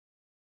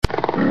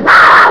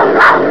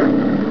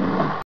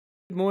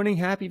Good morning,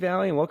 Happy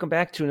Valley, and welcome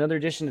back to another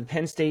edition of the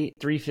Penn State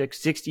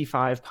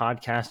 365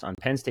 podcast on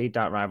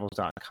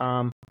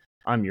pennstate.rivals.com.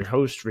 I'm your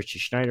host, Richie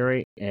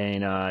Schneider,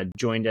 and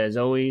joined as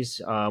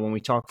always when we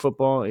talk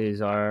football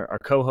is our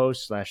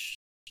co-host slash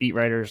beat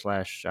writer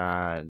slash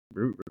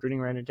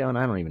recruiting writer, Dylan.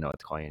 I don't even know what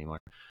to call you anymore.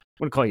 I'm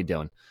going to call you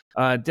Dylan.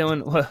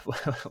 Dylan,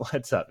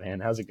 what's up, man?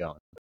 How's it going?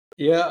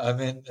 Yeah,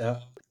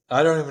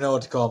 I don't even know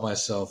what to call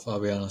myself, I'll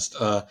be honest.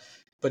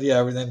 But yeah,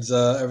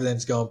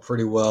 everything's going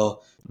pretty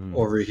well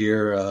over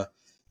here.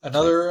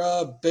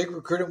 Another big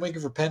recruiting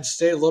weekend for Penn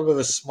State. A little bit of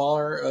a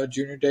smaller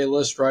junior day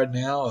list right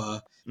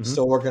now.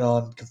 Still working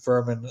on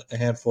confirming a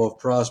handful of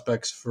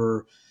prospects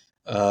for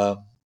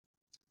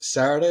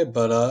Saturday,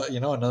 but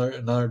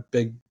another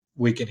big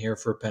weekend here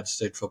for Penn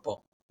State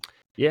football.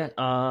 Yeah,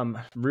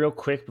 real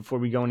quick before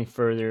we go any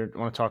further, I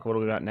want to talk a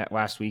little bit about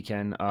last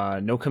weekend.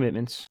 No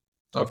commitments,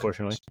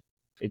 unfortunately.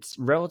 It's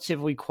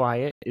relatively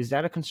quiet. Is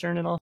that a concern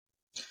at all?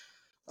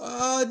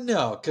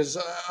 No, because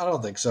I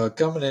don't think so.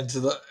 Coming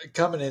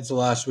into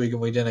last week, and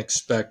we didn't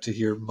expect to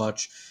hear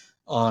much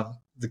on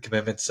the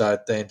commitment side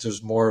of things. It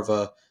was more of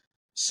a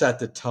set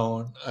the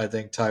tone, I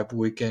think, type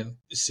weekend.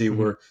 See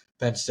where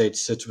Penn State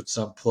sits with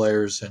some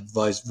players and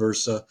vice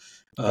versa.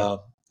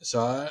 Okay.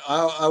 So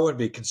I wouldn't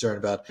be concerned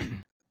about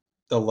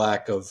the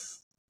lack of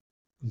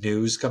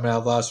news coming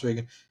out last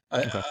weekend.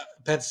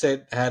 Penn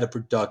State had a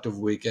productive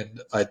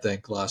weekend, I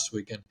think, last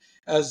weekend,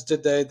 as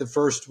did they the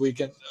first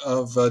weekend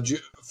of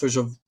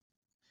official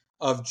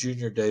of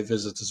junior day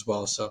visits as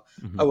well. So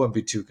I wouldn't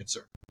be too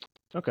concerned.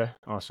 Okay,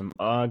 awesome.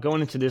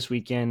 Going into this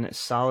weekend,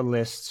 solid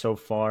list so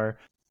far.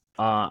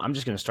 I'm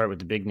just going to start with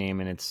the big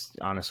name, and it's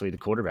honestly the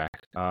quarterback,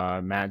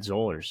 Matt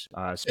Zollers,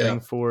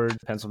 Springford,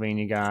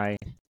 Pennsylvania guy,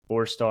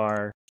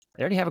 4-star.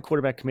 They already have a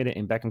quarterback committed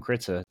in Beckham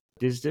Kritza.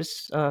 Is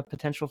this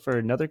potential for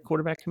another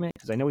quarterback commit?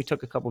 Because I know we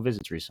took a couple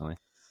visits recently.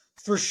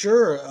 For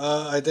sure.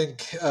 I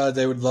think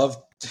they would love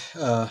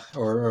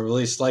or at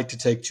least like to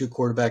take two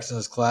quarterbacks in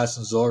this class,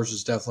 and Zollers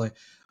is definitely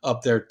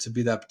up there to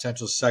be that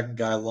potential second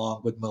guy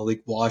along with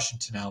Malik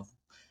Washington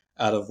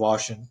out of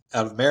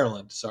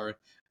Maryland. Sorry.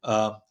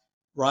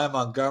 Ryan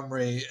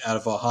Montgomery out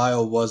of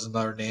Ohio was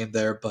another name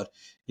there, but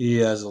he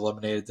has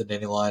eliminated the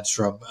Nittany Lions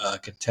from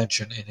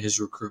contention in his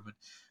recruitment.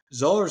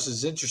 Zollers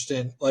is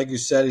interesting. Like you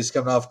said, he's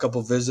coming off a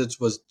couple visits,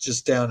 was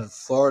just down in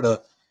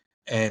Florida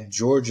and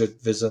Georgia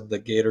visiting the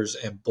Gators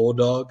and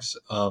Bulldogs.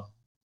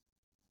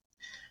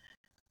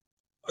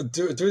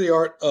 Through the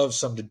art of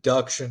some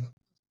deduction,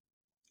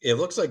 it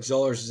looks like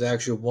Zollers is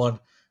actually one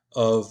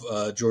of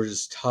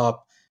Georgia's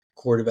top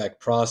quarterback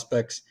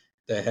prospects.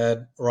 They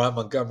had Ryan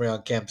Montgomery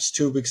on campus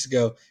 2 weeks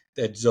ago.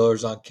 They had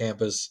Zollers on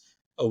campus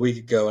a week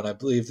ago, and I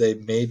believe they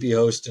may be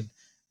hosting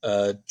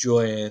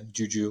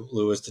Juju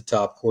Lewis, the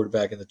top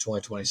quarterback in the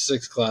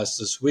 2026 class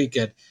this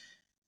weekend.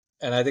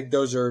 And I think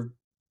those are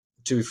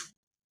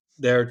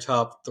their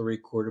top three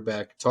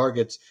quarterback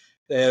targets.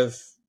 They have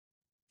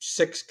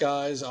 6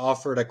 guys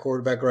offered at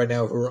quarterback right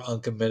now who are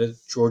uncommitted,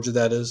 Georgia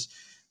that is.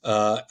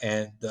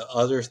 And the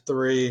other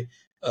 3,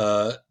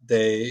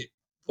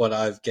 what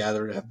I've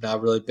gathered, have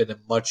not really been in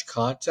much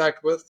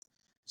contact with.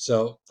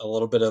 So a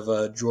little bit of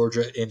a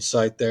Georgia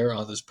insight there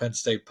on this Penn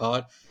State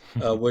pod,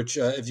 which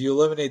if you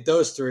eliminate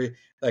those 3,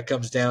 that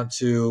comes down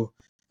to,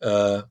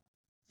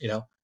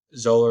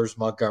 Zollers,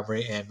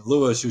 Montgomery, and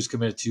Lewis, who's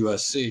committed to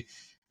USC.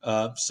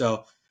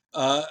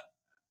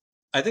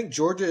 I think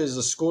Georgia is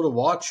a school to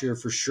watch here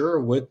for sure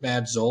with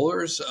Matt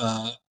Zollers.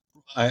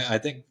 I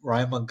think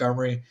Ryan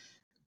Montgomery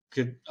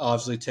could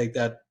obviously take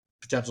that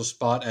potential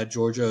spot at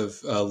Georgia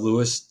if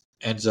Lewis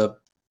ends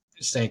up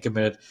staying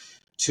committed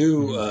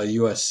to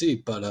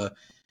USC. But I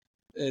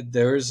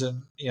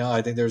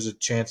think there's a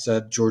chance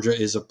that Georgia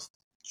is a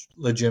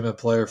legitimate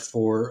player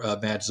for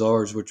Matt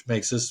Zollers, which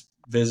makes this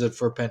visit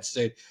for Penn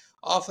State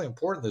awfully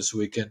important this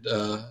weekend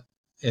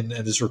in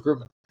this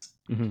recruitment.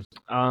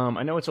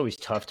 I know it's always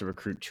tough to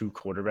recruit 2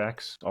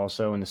 quarterbacks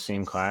also in the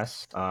same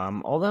class.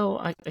 Although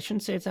I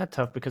shouldn't say it's that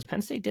tough because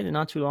Penn State did it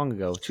not too long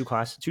ago, 2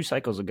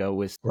 cycles ago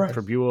with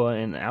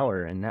Perbula and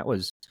Aller, and that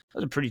was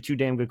a pretty 2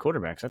 damn good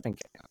quarterbacks. I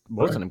think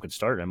both of them could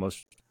start at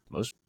most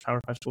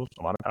Power 5 schools,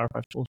 a lot of Power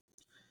 5 schools.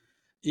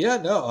 Yeah,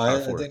 no, I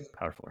think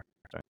Power 4.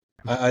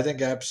 I think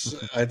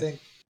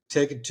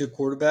taking 2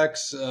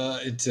 quarterbacks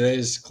in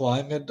today's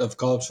climate of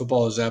college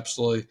football is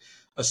absolutely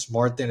a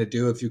smart thing to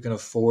do if you can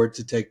afford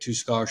to take 2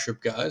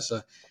 scholarship guys.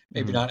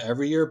 Maybe not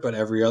every year, but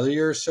every other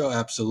year or so,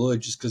 absolutely.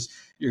 Just because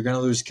you're going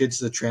to lose kids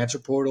to the transfer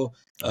portal.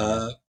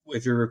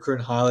 If you're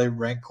recruiting highly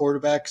ranked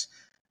quarterbacks,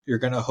 you're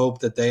going to hope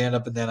that they end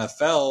up in the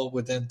NFL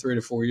within 3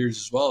 to 4 years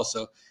as well.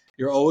 So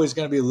you're always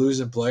going to be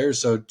losing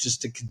players. So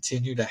just to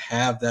continue to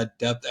have that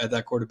depth at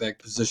that quarterback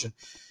position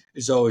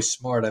is always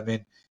smart. I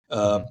mean,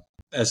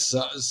 as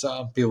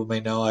some people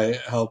may know, I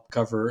help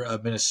cover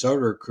Minnesota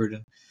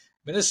recruiting.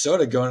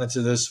 Minnesota going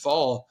into this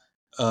spring,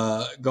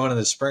 I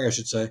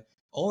should say,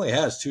 only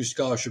has 2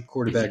 scholarship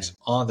quarterbacks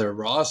on their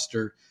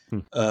roster.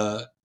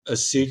 A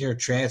senior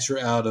transfer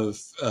out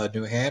of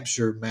New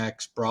Hampshire,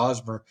 Max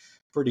Brosmer,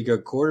 pretty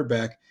good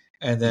quarterback,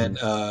 and then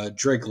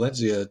Drake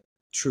Lindsay, a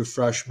true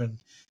freshman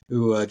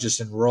who just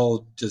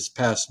enrolled this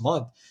past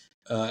month.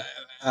 Uh,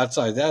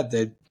 Outside that,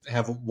 they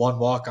have one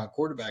walk-on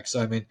quarterback.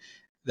 So I mean,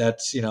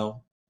 that's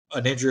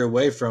an injury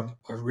away from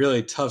a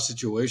really tough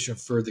situation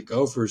for the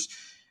Gophers.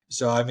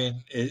 So I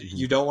mean, Mm-hmm.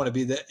 you don't want to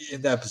be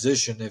in that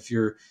position if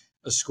you're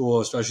a school,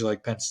 especially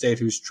like Penn State,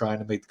 who's trying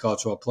to make the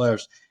college football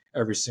players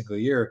every single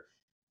year.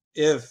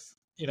 If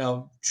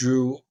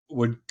Drew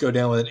would go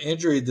down with an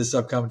injury this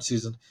upcoming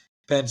season,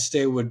 Penn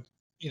State would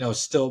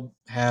still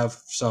have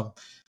some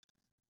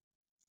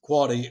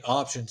quality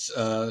options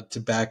to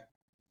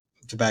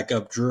back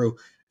up Drew.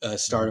 Mm-hmm.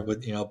 Starting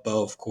with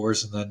Bo, of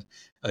course, and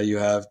then you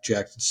have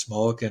Jackson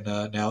Smoke and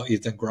now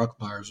Ethan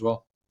Gruckmeyer as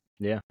well.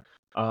 Yeah.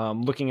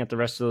 Looking at the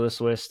rest of this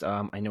list,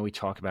 I know we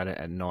talk about it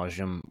ad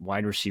nauseum.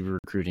 Wide receiver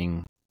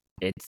recruiting,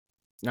 it's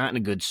not in a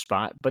good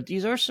spot, but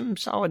these are some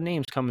solid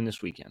names coming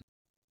this weekend.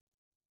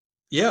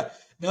 Yeah,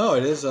 no,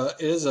 it is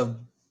a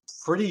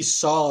pretty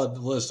solid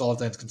list, all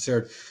things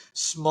considered.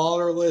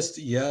 Smaller list,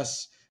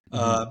 yes.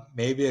 Mm-hmm.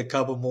 Maybe a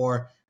couple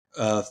more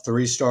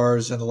 3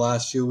 stars in the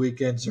last few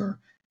weekends, or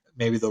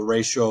maybe the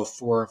ratio of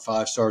 4 and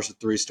 5 stars to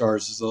 3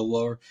 stars is a little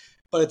lower.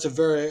 But it's a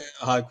very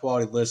high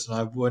quality list, and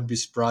I wouldn't be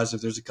surprised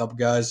if there's a couple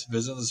guys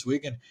visiting this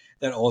weekend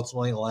that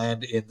ultimately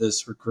land in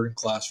this recruiting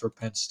class for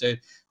Penn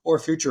State or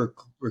future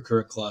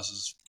recruiting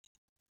classes.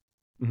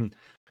 Mm-hmm.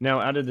 Now,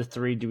 out of the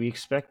three, do we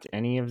expect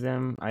any of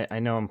them? I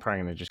know I'm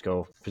probably going to just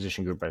go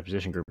position group by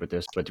position group with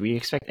this, but do we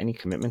expect any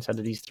commitments out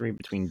of these three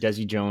between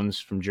Desi Jones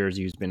from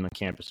Jersey, who's been on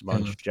campus a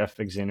bunch, Jeff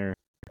Exener,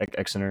 I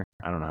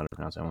don't know how to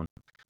pronounce that one,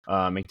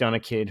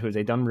 McDonough kid, who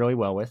they done really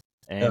well with,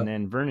 Yeah. and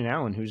then Vernon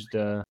Allen, who's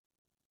the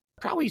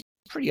probably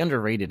pretty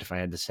underrated, if I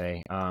had to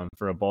say,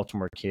 for a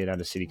Baltimore kid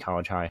out of City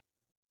College High.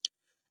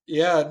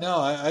 Yeah, no,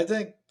 I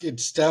think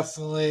it's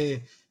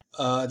definitely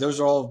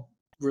those are all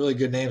really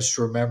good names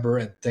to remember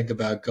and think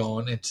about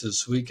going into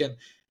this weekend.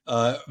 In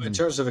Mm-hmm.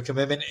 terms of a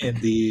commitment in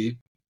the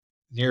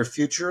near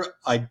future,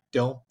 I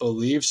don't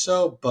believe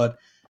so, but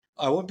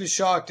I wouldn't be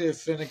shocked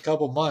if in a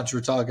couple months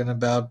we're talking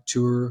about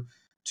two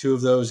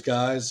of those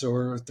guys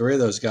or three of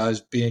those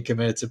guys being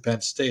committed to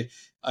Penn State.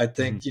 I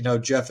Mm-hmm.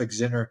 think Jeff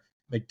Exiner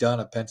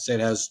McDonough, Penn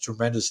State has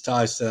tremendous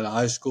ties to that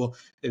high school.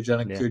 They've done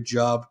a Yeah. good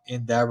job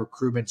in that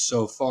recruitment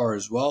so far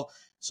as well.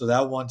 So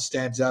that one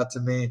stands out to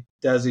me.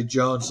 Desi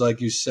Jones,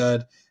 like you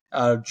said,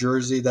 out of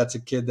Jersey, that's a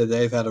kid that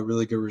they've had a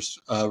really good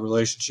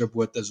relationship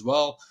with as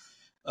well.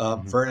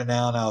 Mm-hmm. Vernon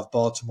Allen out of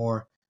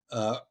Baltimore,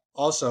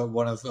 also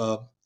one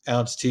of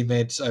Allen's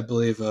teammates, I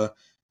believe,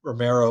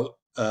 Romero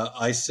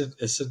Ison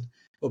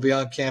will be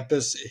on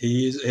campus.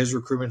 His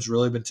recruitment's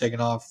really been taken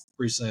off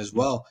recently as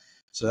well.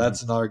 So Mm-hmm.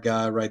 that's another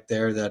guy right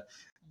there that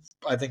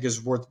I think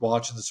is worth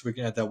watching this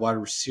weekend at that wide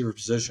receiver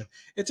position.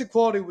 It's a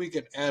quality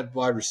weekend at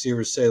wide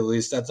receiver, to say the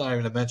least. That's not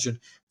even to mention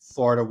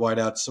Florida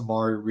wideout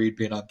Samari Reed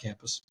being on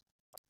campus.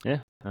 Yeah,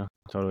 no,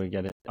 totally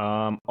get it.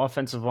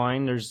 Offensive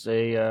line, there's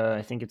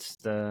I think it's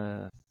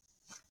the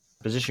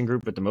position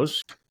group with the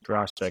most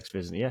prospects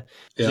visiting. Yeah,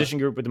 Yeah, position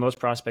group with the most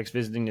prospects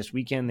visiting this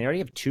weekend. They already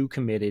have two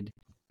committed.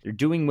 They're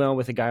doing well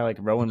with a guy like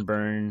Rowan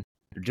Byrne.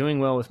 They're doing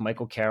well with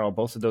Michael Carroll.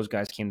 Both of those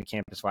guys came to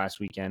campus last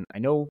weekend. I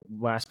know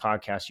last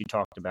podcast you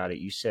talked about it.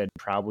 You said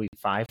probably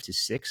 5 to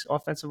 6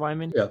 offensive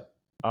linemen. yeah,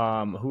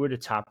 Who are the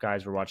top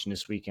guys we're watching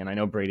this weekend? I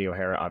know Brady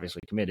O'Hara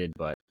obviously committed,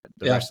 but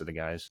the yeah. rest of the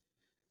guys.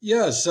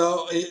 Yeah,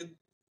 so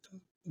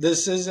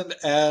this isn't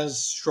as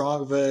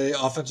strong of a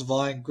offensive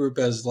line group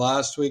as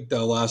last week,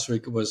 though last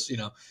week it was,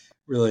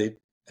 really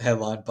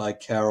headlined by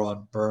Carroll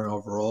and Byrne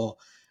overall.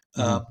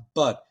 Mm-hmm.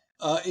 But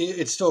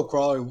it's still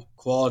a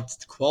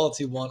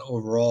quality one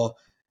overall.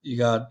 You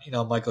got,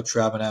 Michael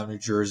Traven out of New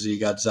Jersey. You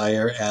got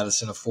Zaire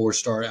Addison, a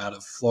 4-star out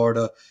of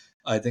Florida.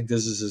 I think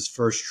this is his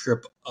first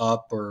trip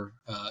up, or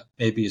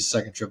maybe his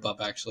second trip up,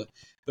 actually.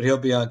 But he'll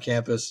be on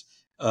campus.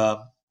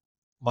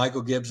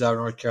 Michael Gibbs out of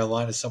North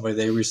Carolina, somebody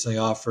they recently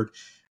offered.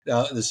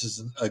 This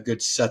is a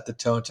good set the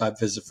tone type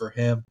visit for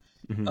him.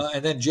 Mm-hmm.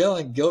 And then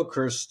Jalen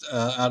Gilchrist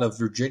out of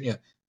Virginia,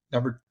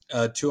 number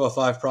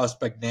 205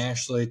 prospect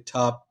nationally,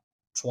 top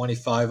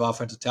 25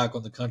 offensive tackle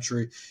in the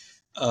country.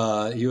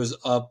 He was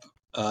up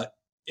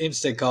in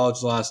state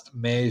college last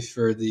May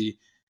for the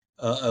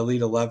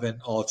Elite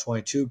 11 All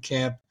 22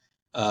 camp.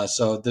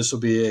 So this will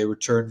be a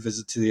return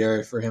visit to the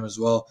area for him as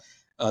well.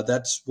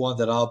 That's one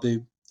that I'll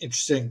be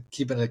interested in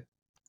keeping a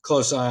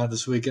close eye on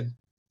this weekend,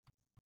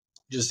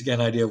 just to get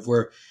an idea of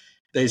where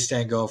they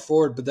stand going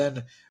forward. But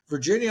then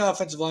Virginia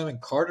offensive lineman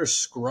Carter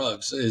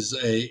Scruggs is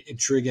a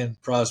intriguing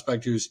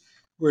prospect who's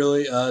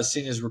really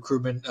seen his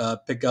recruitment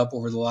pick up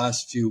over the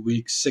last few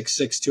weeks.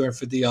 6'6",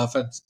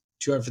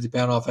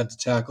 250-pound offensive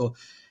tackle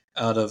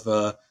out of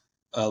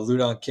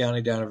Loudoun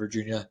County down in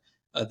Virginia.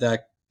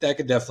 That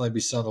could definitely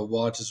be something to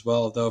watch as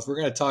well. Though if we're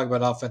going to talk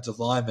about offensive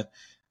linemen,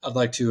 I'd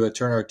like to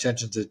turn our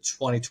attention to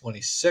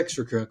 2026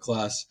 recruiting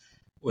class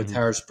with Mm-hmm.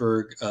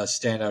 Harrisburg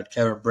standout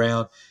Kevin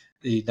Brown,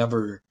 the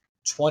number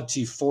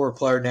 24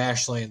 player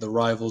nationally in the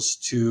Rivals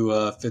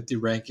 250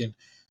 ranking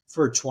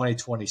for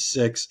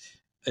 2026.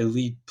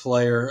 Elite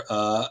player,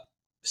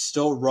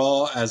 still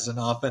raw as an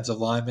offensive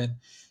lineman,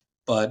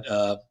 but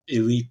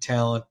elite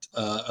talent,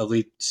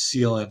 elite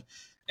ceiling.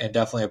 and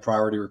definitely a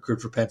priority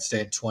recruit for Penn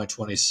State in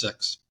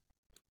 2026.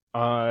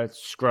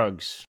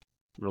 Scruggs,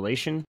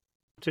 relation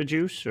to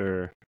Juice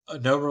or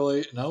No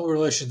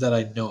relation that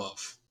I know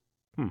of.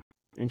 hmm,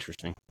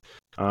 interesting.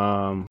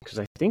 Because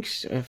I think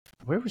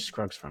where was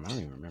Scruggs from? I don't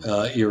even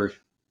remember. Erie.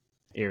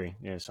 Erie.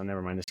 Yeah, so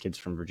never mind. This kid's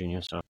from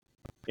Virginia, so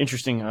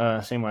interesting.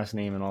 Same last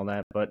name and all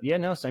that. But yeah,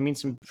 no. So, I mean,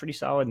 some pretty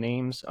solid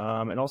names.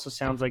 It also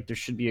sounds like there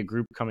should be a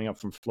group coming up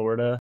from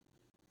Florida.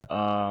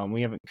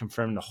 We haven't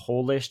confirmed the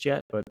whole list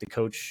yet, but the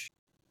coach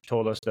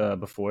told us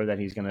before that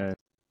he's gonna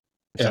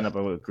send Yeah, up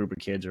a group of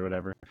kids or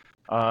whatever.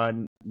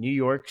 New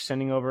York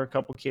sending over a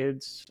couple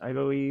kids, I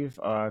believe.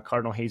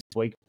 Cardinal Hayes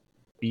Blake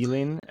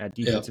Beelin at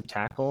yeah, defensive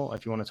tackle.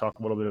 If you want to talk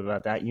a little bit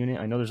about that unit,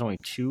 I know there's only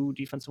 2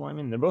 defensive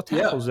linemen. They're both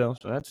yeah, tackles though,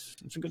 so that's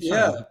a good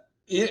sign.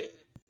 yeah.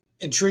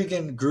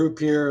 Intriguing group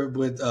here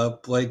with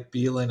Blake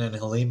Beelan and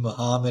Halim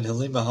Muhammad.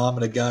 Halim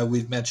Muhammad, a guy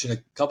we've mentioned a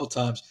couple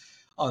times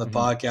on the Mm-hmm.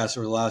 podcast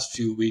over the last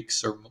few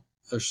weeks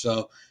or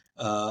so.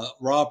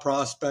 Raw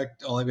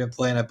prospect, only been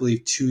playing, I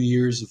believe, 2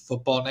 years of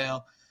football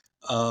now.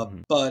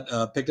 Mm-hmm.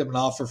 But picked up an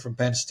offer from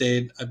Penn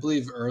State, I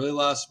believe, early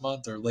last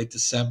month or late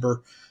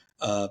December.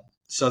 Uh,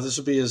 so this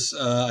will be his,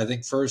 I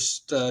think,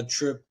 first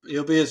trip.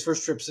 It'll be his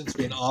first trip since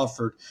being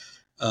offered.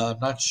 I'm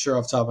not sure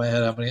off the top of my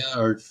head how many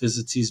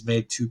visits he's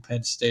made to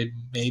Penn State.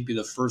 Maybe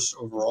the first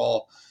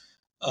overall.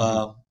 Mm-hmm.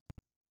 Um,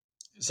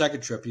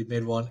 Second trip, he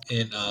made one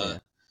Yeah.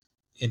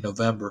 in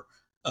November.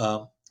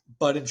 Um,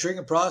 but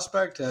intriguing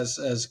prospect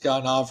has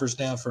gotten offers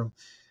now from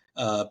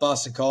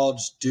Boston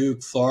College,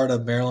 Duke, Florida,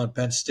 Maryland,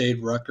 Penn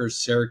State, Rutgers,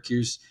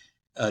 Syracuse,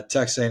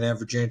 Texas A&M,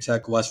 Virginia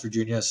Tech, West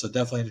Virginia. So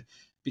definitely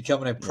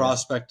becoming a Yeah.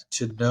 prospect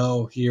to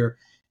know here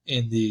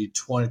in the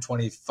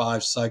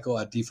 2025 cycle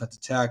at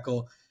defensive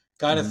tackle.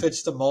 Kind of Mm-hmm.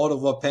 fits the mold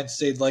of what Penn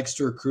State likes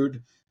to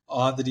recruit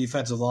on the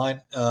defensive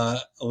line,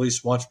 at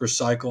least once per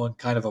cycle, and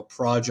kind of a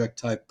project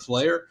type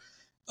player.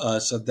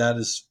 So that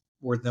is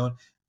worth knowing.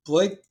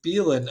 Blake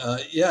Beelan,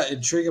 yeah,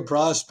 intriguing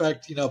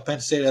prospect. You know, Penn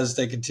State as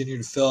they continue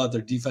to fill out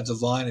their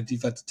defensive line and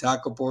defensive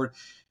tackle board.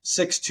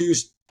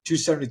 6'2",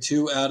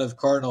 272 out of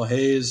Cardinal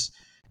Hayes,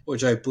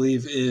 which I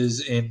believe is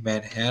in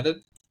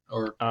Manhattan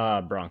or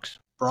Bronx.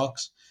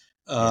 Bronx.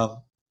 Yeah. Um,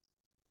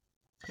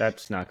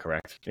 That's not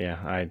correct. Yeah,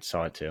 I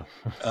saw it too.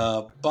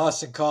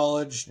 Boston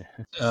College,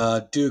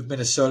 Duke,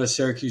 Minnesota,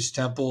 Syracuse,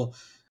 Temple,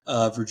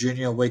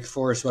 Virginia, Wake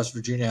Forest, West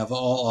Virginia have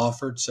all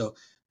offered. So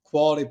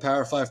quality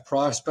Power Five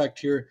prospect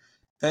here.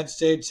 Penn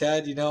State's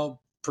had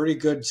pretty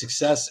good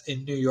success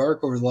in New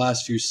York over the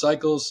last few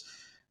cycles.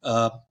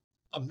 Uh,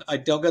 I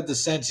don't get the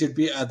sense he'd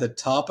be at the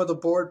top of the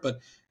board, but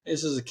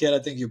this is a kid I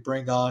think you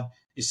bring on.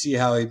 You see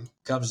how he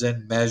comes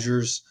in,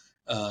 measures,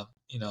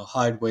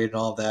 height, weight, and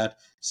all that.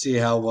 See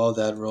how well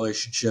that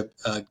relationship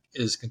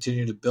is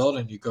continuing to build,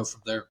 and you go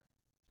from there.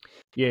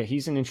 Yeah,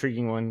 he's an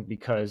intriguing one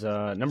because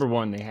number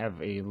one, they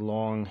have a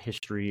long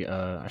history.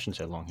 I shouldn't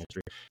say long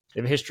history.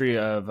 They have a history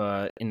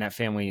of in that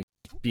family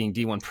being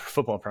D1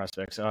 football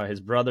prospects.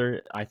 His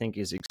brother, I think,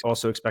 is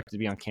also expected to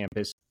be on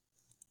campus.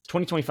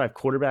 2025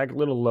 quarterback, a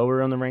little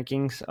lower on the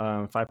rankings,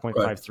 Right.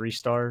 5.53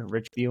 star,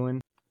 Rich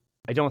Beelin.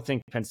 I don't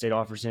think Penn State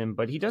offers him,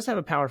 but he does have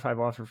a Power 5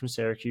 offer from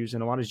Syracuse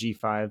and a lot of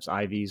G5s,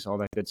 Ivies, all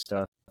that good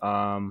stuff.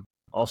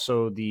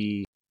 Also,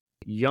 the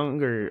the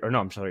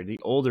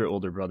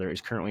older brother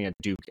is currently at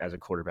Duke as a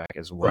quarterback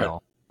as Right.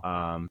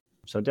 well.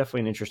 So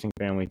definitely an interesting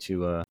family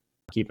to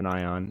keep an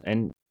eye on.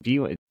 And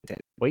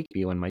Blake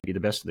Beelan might be the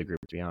best of the group,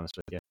 to be honest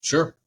with you.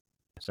 Sure.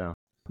 So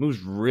moves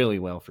really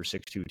well for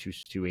 6'2",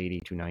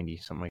 280, 290,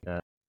 something like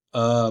that.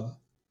 Um,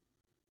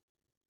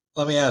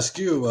 Let me ask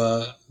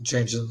you,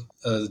 changing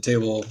the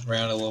table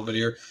around a little bit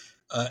here.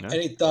 No,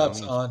 Any by all thoughts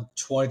means. on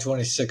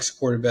 2026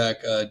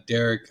 quarterback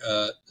Derek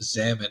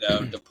Zamet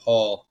out of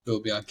DePaul, who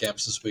will be on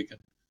campus this weekend?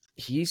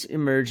 He's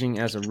emerging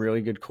as a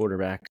really good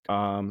quarterback.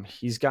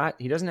 He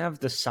doesn't have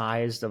the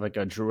size of like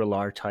a Drew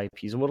Alar type.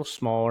 He's a little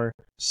smaller,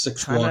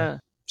 Six kind one, of.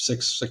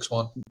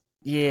 6'1".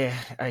 Yeah,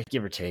 I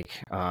give or take.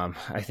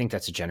 I think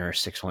that's a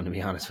generous 6'1", to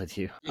be honest with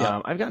you.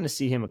 Yeah, I've gotten to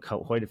see him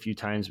quite a few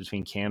times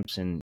between camps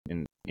and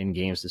in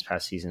games this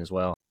past season as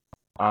well.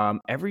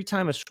 Every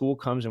time a school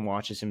comes and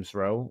watches him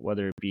throw,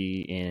 whether it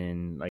be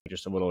in like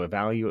just a little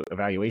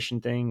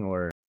evaluation thing,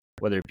 or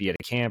whether it be at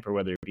a camp, or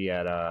whether it be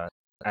at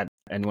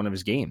one of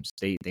his games,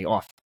 they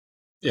off.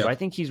 So yeah, I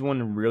think he's one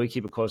to really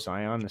keep a close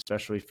eye on,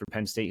 especially for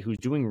Penn State, who's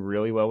doing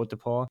really well with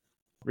DePaul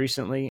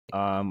recently.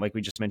 Like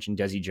we just mentioned,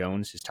 Desi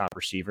Jones, his top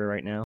receiver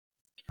right now,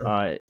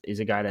 sure. is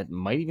a guy that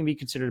might even be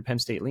considered a Penn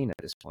State lean at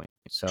this point.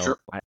 So Sure.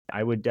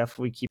 I would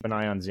definitely keep an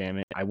eye on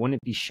Zamet. I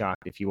wouldn't be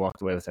shocked if he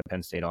walked away with a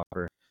Penn State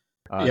offer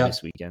Yeah,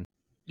 this weekend.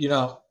 you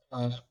know,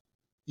 uh,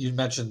 you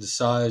mentioned the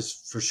size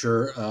for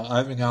sure. I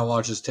haven't got to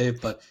watch his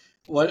tape, but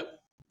what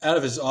out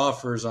of his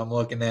offers, I'm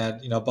looking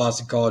at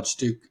Boston College,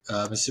 Duke,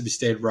 Mississippi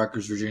State,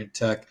 Rutgers, Virginia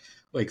Tech,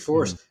 Wake Mm-hmm.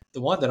 Forest. The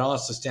one that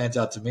honestly stands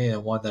out to me,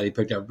 and one that he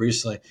picked up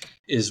recently,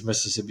 is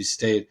Mississippi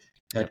State.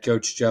 Yep. Head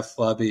coach Jeff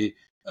Lebby,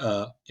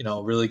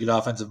 really good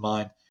offensive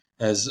mind,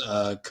 has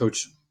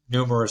coached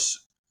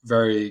numerous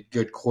very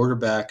good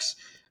quarterbacks.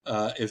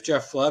 If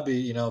Jeff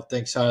Lebby,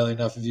 thinks highly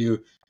enough of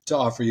you to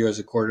offer you as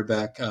a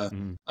quarterback.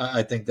 Mhm.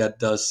 I think that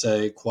does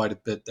say quite a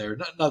bit there.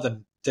 Nothing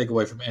to take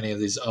away from any of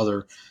these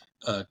other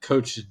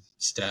coaching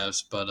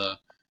staffs, but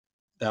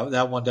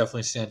that one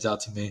definitely stands out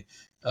to me.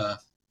 Uh,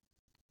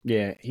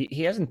 Yeah,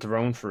 he hasn't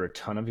thrown for a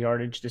ton of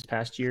yardage this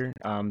past year.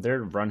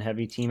 They're a run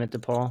heavy team at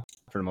DePaul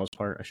for the most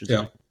part, I should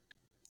yeah,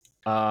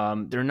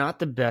 say. They're not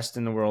the best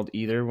in the world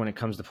either when it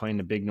comes to playing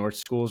the big North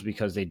schools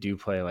because they do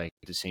play like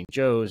the St.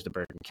 Joe's, the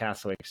Bergen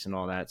Catholics, and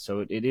all that.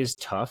 So it is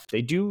tough.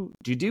 They do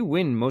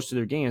win most of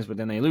their games, but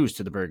then they lose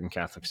to the Bergen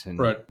Catholics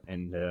right.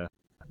 and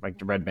like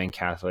the Red Bank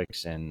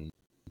Catholics and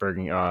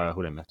Bergen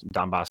who did I miss?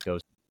 Don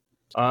Bosco's.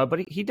 But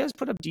he does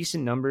put up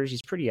decent numbers.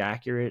 He's pretty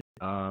accurate.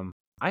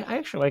 I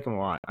actually like him a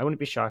lot. I wouldn't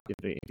be shocked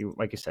if you,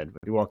 like I said, if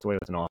he walked away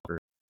with an offer.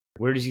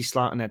 Where does he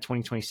slot in that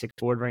 2026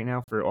 board right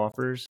now for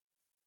offers?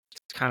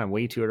 It's kind of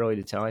way too early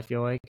to tell, I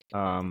feel like.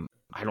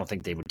 I don't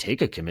think they would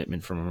take a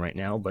commitment from him right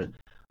now, but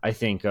I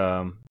think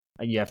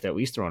you have to at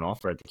least throw an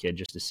offer at the kid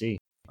just to see.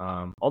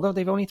 Although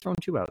they've only thrown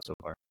 2 out so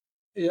far.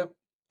 Yep.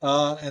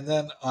 And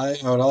then I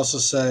would also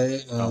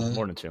say Oh,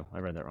 more than 2. I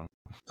read that wrong.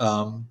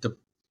 the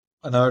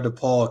another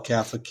DePaul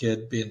Catholic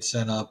kid being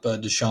sent up,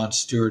 Deshaun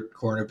Stewart,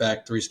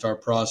 cornerback, 3-star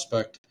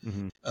prospect.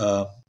 Mm-hmm.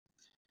 Uh,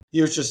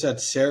 he was just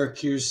at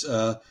Syracuse.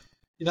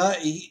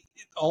 He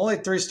only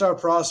 3-star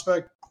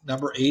prospect,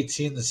 number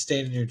 18 in the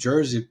state of New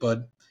Jersey,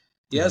 but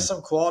he Mm-hmm. has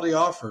some quality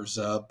offers.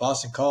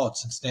 Boston College,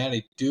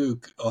 Cincinnati,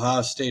 Duke,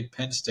 Ohio State,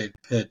 Penn State,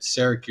 Pitt,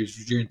 Syracuse,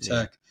 Virginia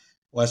Yeah. Tech,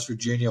 West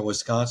Virginia,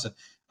 Wisconsin.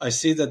 I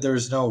see that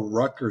there's no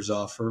Rutgers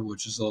offer,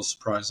 which is a little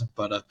surprising,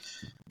 but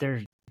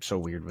They're so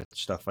weird with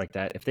stuff like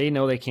that. If they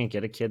know they can't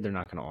get a kid, they're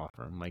not going to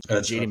offer him. Like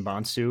that's Jaden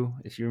Bonsu,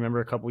 if you remember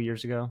a couple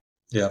years ago,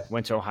 yeah,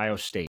 went to Ohio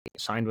State,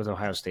 signed with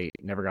Ohio State,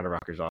 never got a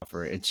Rutgers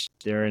offer.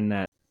 They're in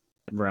that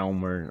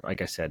realm where,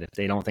 like I said, if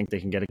they don't think they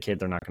can get a kid,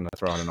 they're not going to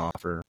throw out an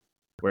offer.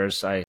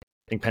 Whereas I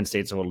think Penn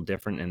State's a little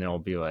different, and they'll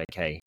be like,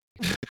 "Hey,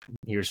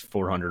 here's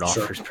 400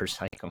 sure. offers per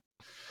cycle."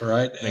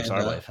 Right, Makes and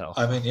our life hell.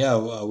 I mean,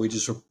 yeah, we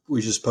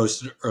just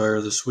posted earlier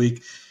this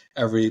week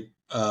every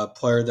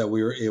player that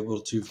we were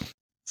able to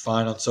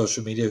find on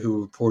social media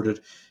who reported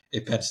a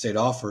Penn State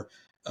offer.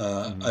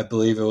 Mm-hmm. I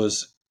believe it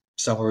was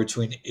somewhere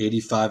between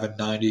 85 and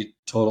 90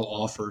 total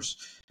offers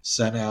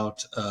sent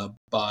out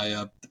by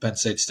the Penn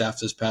State staff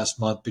this past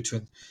month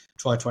between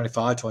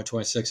 2025,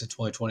 2026, and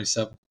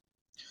 2027.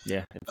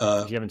 Yeah,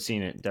 Uh, if you haven't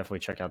seen it, definitely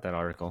check out that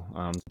article.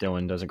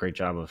 Dylan does a great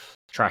job of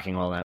tracking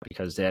all that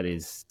because that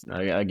is,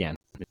 again,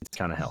 it's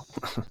kind of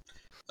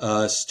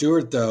hell.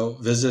 Stewart, though,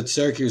 visited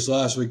Syracuse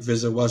last week,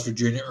 visited West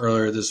Virginia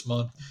earlier this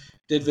month,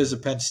 did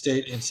visit Penn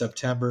State in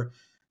September.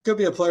 Could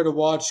be a player to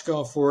watch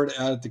going forward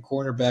at the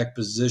cornerback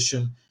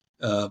position.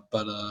 Yeah,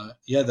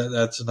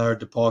 that's another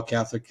DePaul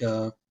Catholic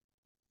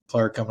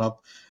player coming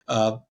up.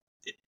 Uh,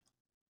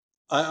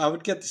 I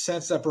would get the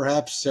sense that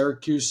perhaps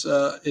Syracuse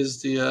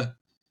is the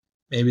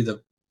maybe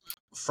the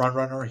front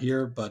runner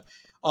here, but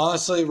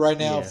honestly, right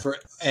now, Yeah. for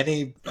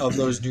any of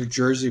those New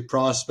Jersey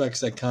prospects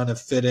that kind of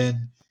fit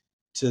in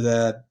to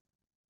that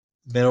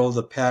middle of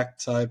the pack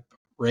type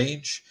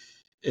range,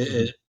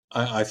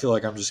 I feel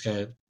like I'm just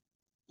going to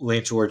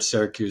lean towards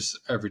Syracuse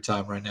every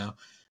time right now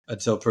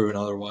until proven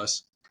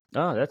otherwise.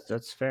 Oh,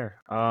 that's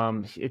fair.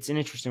 It's an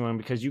interesting one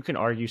because you can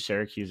argue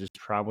Syracuse is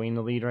probably in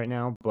the lead right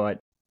now, but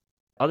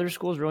other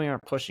schools really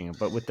aren't pushing it.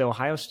 But with the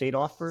Ohio State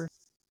offer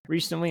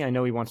recently, I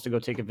know he wants to go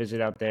take a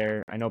visit out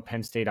there. I know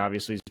Penn State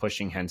obviously is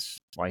pushing, hence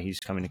why he's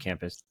coming to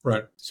campus.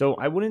 Right. So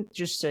I wouldn't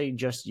just say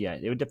just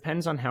yet. It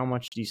depends on how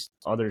much these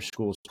other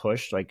schools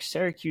push. Like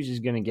Syracuse is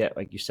going to get,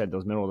 like you said,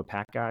 those middle of the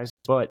pack guys,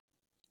 but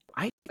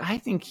I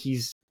think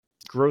he's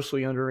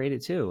grossly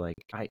underrated too. Like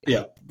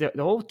Yeah. the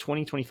whole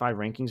 2025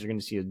 rankings are going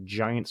to see a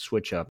giant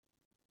switch up,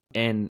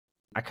 and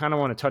I kind of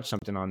want to touch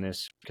something on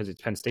this because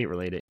it's Penn State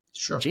related.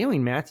 Sure.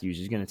 Jalen Matthews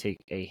is going to take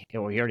he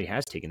already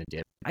has taken a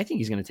dip. I think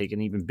he's going to take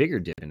an even bigger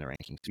dip in the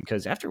rankings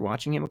because after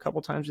watching him a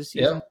couple times this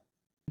season,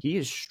 he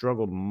has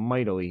struggled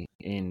mightily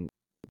in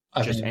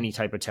any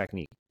type of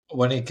technique.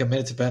 When he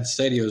committed to Penn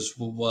State, he was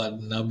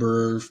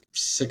number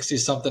 60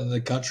 something in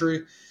the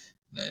country,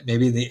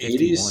 maybe in the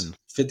 80s,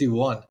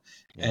 51.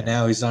 Yeah. And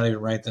now he's not even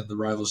ranked in the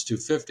Rivals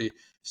 250.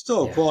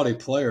 Still a quality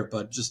player,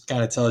 but just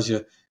kind of tells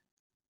you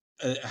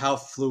how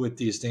fluid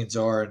these things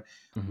are. And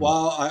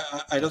while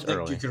I don't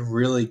think you can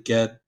really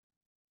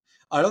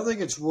I don't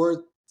think it's worth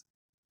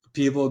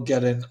people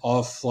getting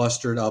all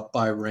flustered up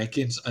by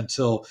rankings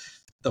until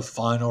the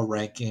final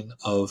ranking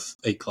of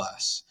a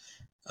class.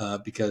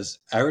 Because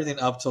everything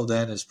up till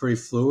then is pretty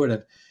fluid.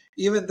 And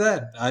even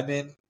then, I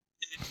mean,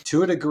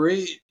 to a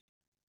degree,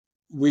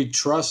 we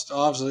trust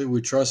our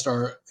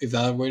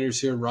evaluators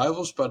here,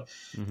 Rivals, but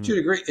to a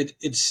degree,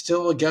 it's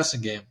still a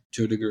guessing game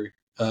to a degree.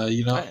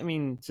 I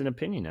mean, it's an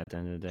opinion at the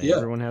end of the day. Yeah.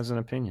 Everyone has an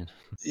opinion.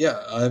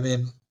 Yeah, I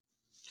mean,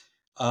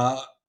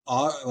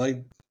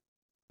 like,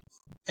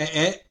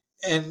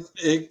 and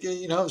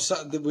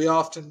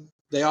it,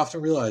 they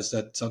often realize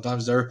that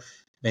sometimes they're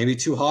maybe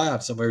too high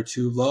on somebody or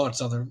too low on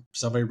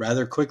somebody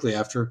rather quickly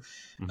after,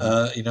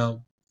 posting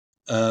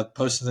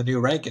the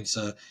new rankings.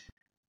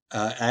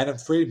 Adam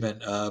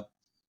Friedman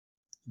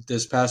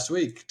this past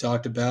week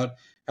talked about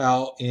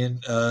how in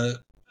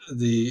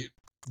the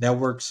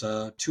network's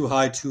Too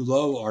High, Too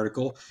Low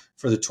article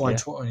for the Yeah.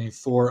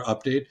 2024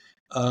 update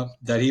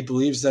that he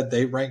believes that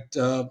they ranked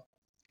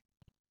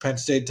Penn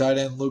State tight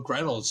end Luke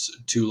Reynolds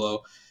too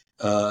low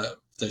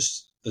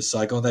this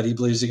cycle, and that he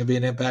believes he can be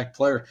an impact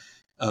player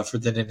for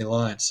the Nittany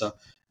Lions. So,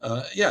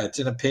 yeah, it's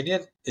an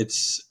opinion.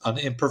 It's an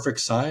imperfect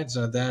science,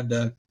 and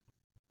then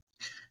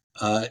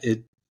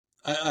it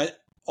I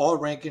all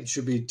rankings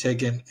should be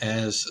taken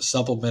as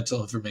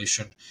supplemental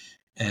information,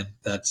 and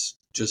that's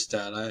just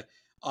that.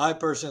 I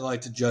personally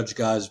like to judge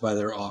guys by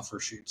their offer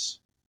sheets.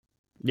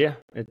 Yeah,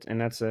 and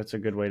that's a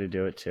good way to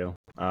do it too.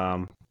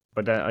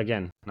 But that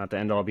again, not the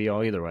end all be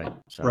all either way.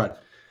 So Right,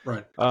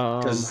 right. um,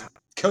 Because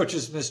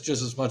coaches miss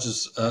just as much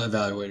as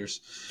evaluators.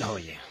 oh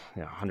yeah,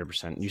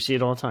 100%. You see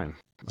it all the time.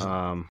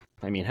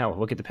 I mean, hell,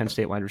 look at the Penn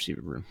State wide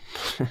receiver room.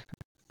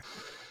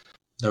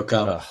 No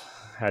comment.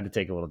 Had to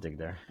take a little dig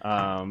there.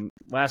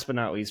 Last but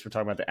not least, we're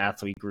talking about the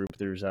athlete group.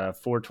 There's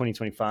 4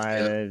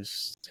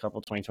 2025s, a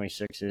couple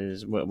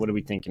 2026s. What are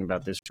we thinking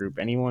about this group?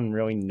 Anyone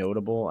really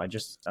notable? I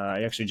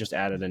actually just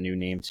added a new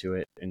name to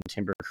it in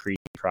Timber Creek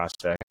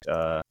prospect.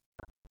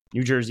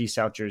 New Jersey,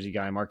 South Jersey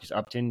guy, Marcus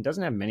Upton.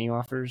 Doesn't have many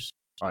offers.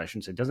 Oh, I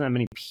shouldn't say doesn't have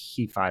many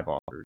P5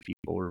 offers,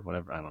 people or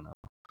whatever. I don't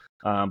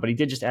know. But he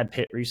did just add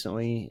Pitt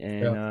recently,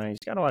 and he's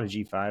got a lot of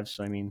G5s.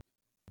 So, I mean,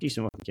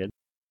 decent looking kid.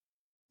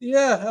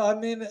 Yeah, I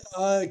mean,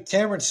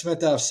 Cameron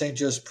Smith out of St.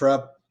 Joe's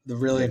Prep, the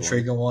really Big one.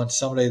 intriguing one.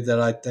 Somebody that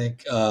I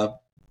think,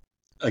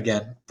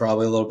 again,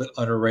 probably a little bit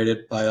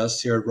underrated by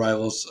us here at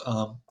Rivals.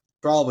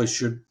 Probably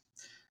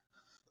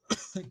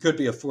could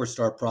be a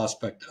 4-star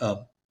prospect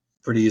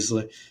pretty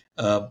easily.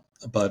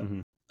 But Mm-hmm.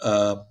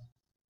 um,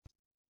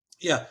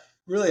 yeah,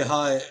 really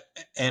high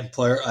end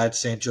player at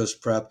St. Joe's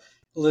Prep.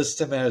 List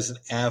him as an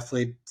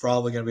athlete,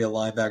 probably going to be a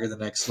linebacker at the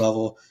next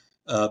level.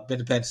 Been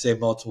to Penn State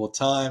multiple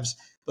times,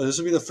 but this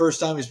will be the first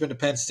time he's been to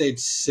Penn State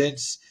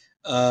since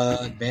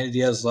Manny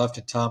Diaz left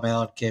and Tom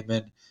Allen came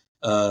in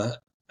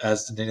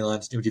as the Nittany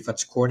Lions' new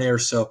defensive coordinator.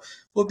 So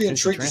we'll be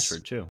Since he intrigued.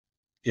 transferred too.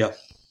 Yeah,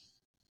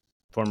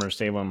 Former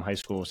Salem High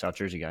School South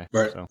Jersey guy.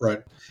 right, So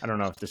right. I don't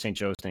know if the St.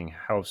 Joe's thing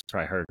helps,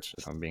 probably hurts,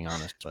 if I'm being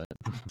honest.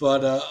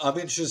 But I'll be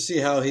interested to see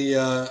how he,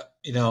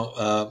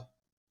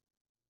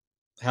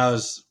 how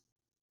his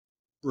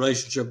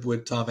relationship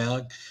with Tom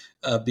Allen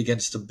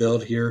begins to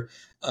build here.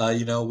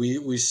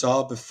 We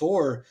saw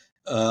before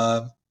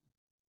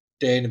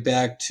dating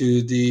back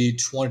to the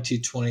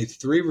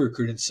 2023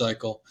 recruiting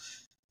cycle.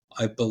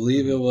 I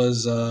believe it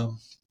was.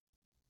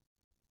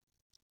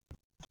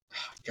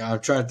 God,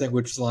 I'm trying to think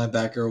which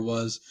linebacker it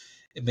was.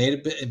 It may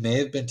have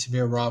been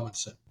Tamir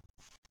Robinson.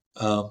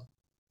 Um,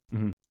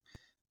 Mm-hmm.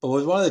 but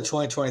with one of the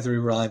 2023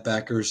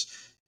 linebackers,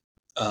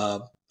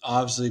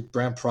 obviously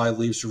Brent Pry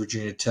leaves for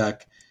Virginia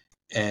Tech,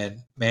 and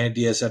Manny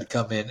Diaz had to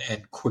come in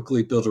and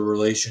quickly build a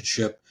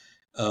relationship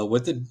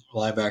with the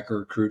linebacker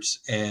recruits.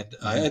 And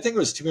Mm-hmm. I think it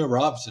was Tamir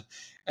Robinson.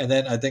 And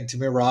then I think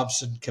Tamir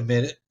Robinson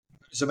committed.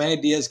 So Manny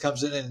Diaz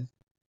comes in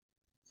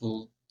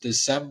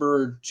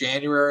December,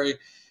 January,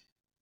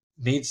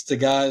 meets the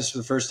guys for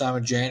the first time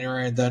in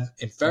January. And then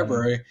in Mm-hmm.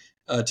 February,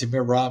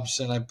 Tamir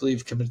Robinson, I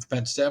believe, committed to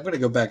Penn State. I'm going to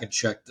go back and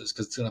check this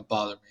because it's going to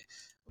bother me.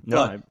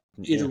 No,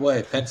 But either yeah.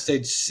 way, Penn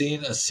State's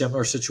seen a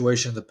similar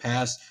situation in the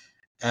past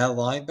at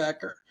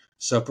linebacker.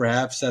 So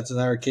perhaps that's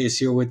another case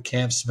here with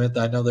Cam Smith.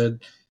 I know they'd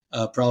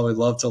probably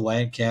love to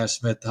land Cam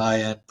Smith, high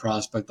end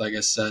prospect, like I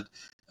said,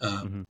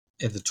 Mm-hmm.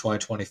 in the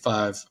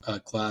 2025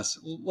 class.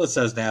 Let's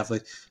say as an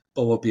athlete,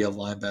 but will be a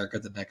linebacker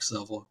at the next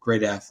level.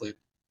 Great athlete.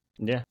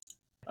 Yeah.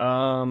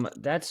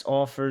 That's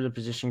all for the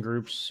position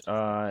groups.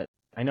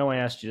 I know I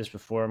asked you this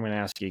before. I'm going to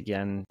ask you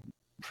again.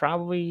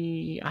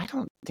 Probably, I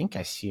don't think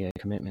I see a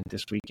commitment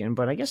this weekend,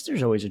 but I guess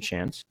there's always a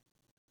chance.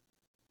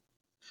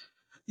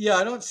 Yeah,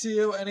 I don't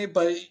see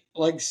anybody,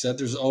 like I said,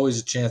 there's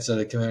always a chance that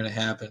a commitment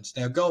happens.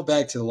 Now, going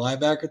back to the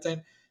linebacker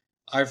thing,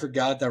 I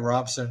forgot that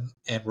Robson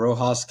and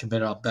Rojas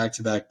committed on back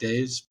to back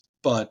days,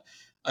 but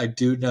I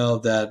do know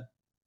that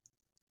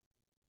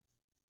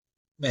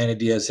Manny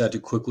Diaz had to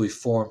quickly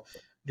form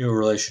new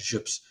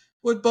relationships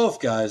with both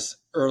guys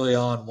early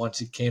on once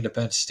he came to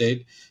Penn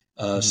State.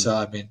 Mm-hmm. So,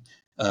 I mean,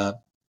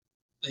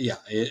 yeah,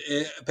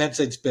 Penn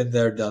State's been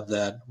there, done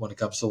that when it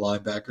comes to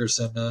linebackers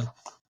and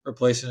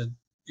replacing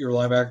your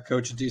linebacker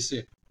coach in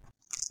DC.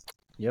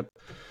 Yep.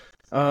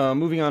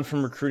 Moving on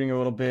from recruiting a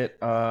little bit.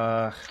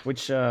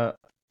 Which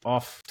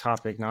off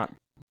topic, not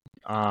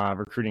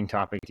recruiting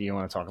topic, do you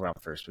want to talk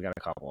about first? We got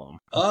a couple of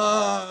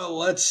them.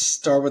 Let's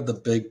start with the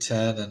Big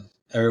Ten and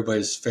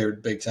everybody's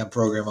favorite Big Ten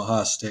program,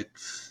 Ohio State.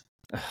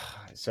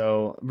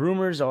 So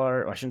rumors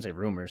are, I shouldn't say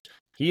rumors.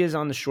 He is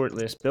on the short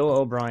list. Bill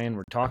O'Brien,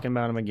 we're talking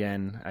about him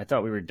again. I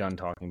thought we were done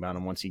talking about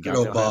him once he Good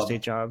got the old Ohio Bob.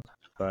 State job,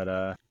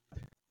 but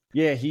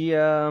yeah, he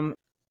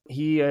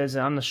is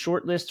on the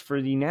short list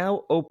for the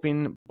now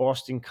open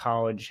Boston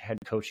College head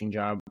coaching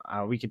job.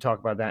 We could talk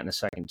about that in a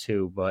second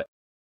too, but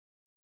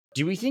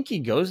do we think he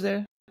goes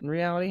there in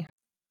reality?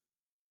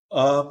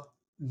 Um,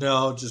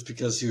 no, just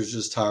because he was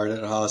just tired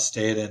at Ohio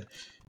State, and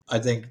I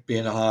think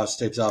being Ohio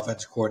State's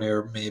offensive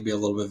coordinator may be a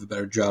little bit of a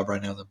better job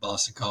right now than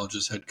Boston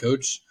College's head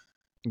coach.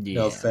 No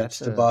Yeah, offense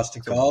to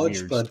Boston that's a College,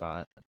 weird but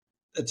spot.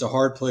 it's a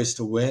hard place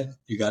to win.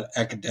 You got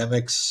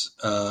academics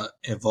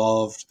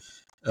involved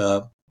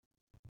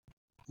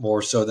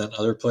more so than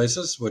other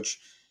places, which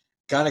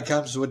kind of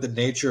comes with the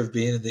nature of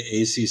being in the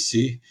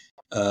ACC.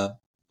 A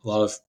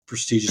lot of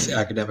prestigious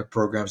academic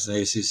programs in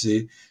the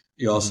ACC.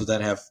 You Hmm. also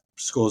then have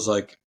schools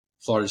like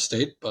Florida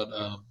State, but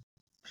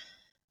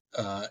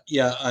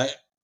yeah,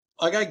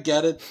 I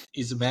get it.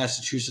 He's a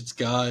Massachusetts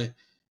guy,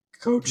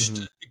 coached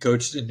Hmm.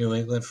 coached in New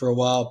England for a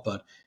while,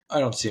 but I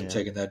don't see him Yeah.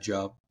 taking that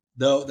job.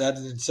 Though that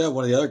being said,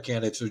 one of the other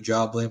candidates for the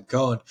job, Liam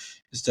Cohen,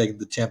 is taking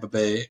the Tampa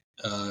Bay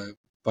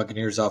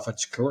Buccaneers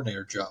offensive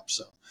coordinator job.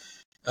 So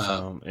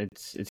So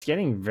it's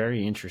getting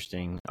very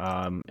interesting.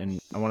 And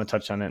I want to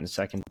touch on that in a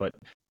second. But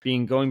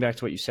going back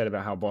to what you said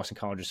about how Boston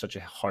College is such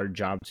a hard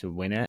job to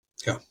win at.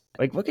 yeah,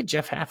 Like, look at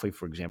Jeff Halfley,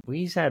 for example.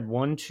 He's had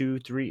one, two,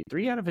 three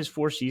out of his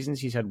 4 seasons.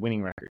 He's had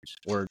winning records,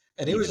 or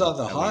and he was even on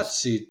the at hot least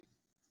seat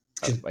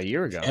a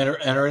year ago.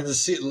 entering the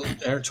seat, entering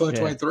Yeah.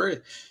 2023.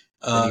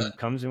 Then he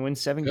comes and wins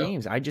 7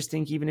 games. Yeah, I just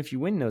think even if you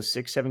win those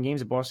 6, 7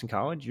 games at Boston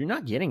College, you're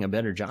not getting a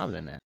better job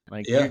than that.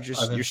 Like yeah. I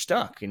you're mean,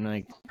 stuck in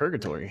like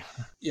purgatory.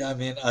 yeah. I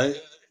mean, I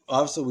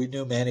obviously we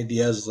knew Manny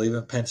Diaz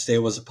leaving Penn State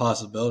was a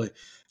possibility.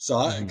 So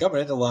Hmm.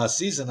 coming into last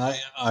season,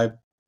 I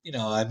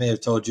may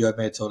have told you, I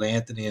may have told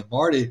Anthony and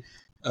Marty,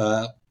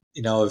 uh,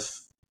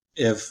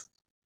 if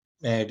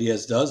Manny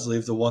Diaz does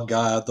leave, the one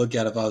guy I'd look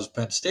at if I was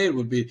Penn State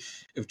would be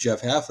if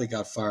Jeff Halfley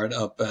got fired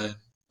up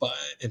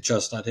in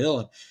Chestnut Hill,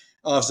 and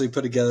obviously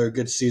put together a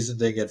good season,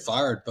 didn't get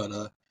fired.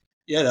 But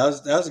yeah,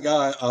 that was a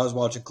guy I was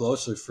watching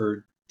closely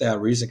for that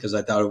reason because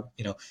I thought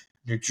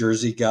New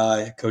Jersey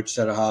guy, coached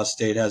at Ohio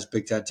State, has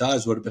Big Ten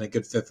ties, would have been a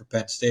good fit for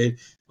Penn State.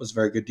 Was a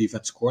very good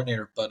defense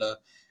coordinator, but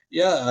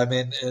yeah, I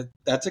mean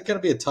that's going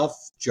to be a tough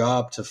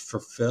job to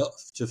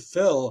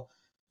fill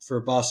for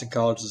Boston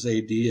College's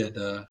AD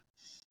and.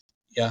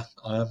 Yeah,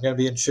 I'm going to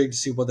be intrigued to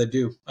see what they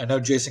do. I know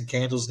Jason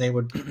Candle's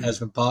name has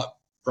been brought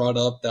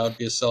up. That would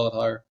be a solid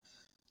hire.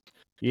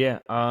 Yeah.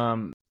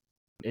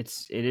 It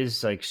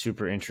is like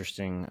super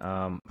interesting.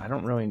 I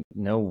don't really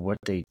know where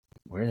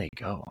they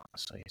go.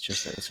 Honestly,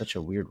 it's such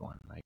a weird one.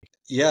 Like,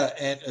 Yeah,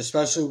 and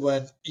especially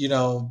when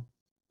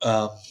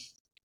um,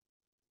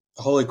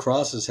 Holy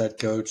Cross's head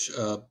coach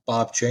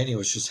Bob Cheney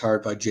was just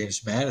hired by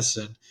James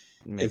Madison.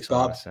 it If makes a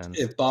lot of Bob sense.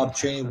 if Bob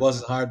Cheney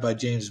wasn't hired by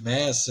James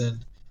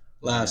Madison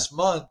Yeah. last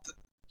month,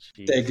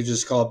 they Jeez. could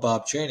just call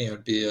Bob Cheney. It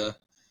would be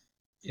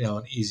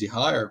an easy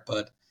hire.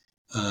 But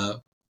uh,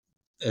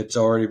 it's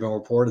already been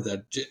reported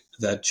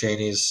that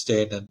Cheney is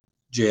staying at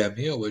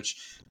JMU,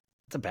 which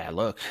It's a bad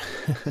look.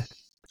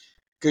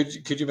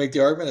 could you make the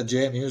argument that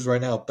JMU is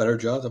right now a better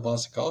job than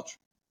Boston College?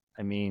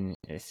 I mean,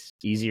 it's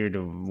easier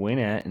to win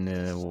at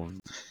in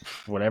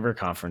whatever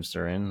conference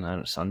they're in. I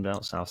don't, Sun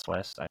Belt,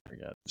 Southwest, I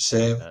forget. Like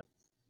Same, that.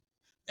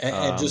 and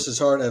Um, just as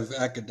hard of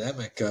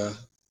academic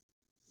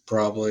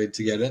probably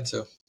to get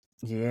into.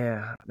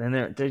 yeah.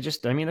 And they're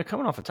just. I mean, they're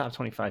coming off a top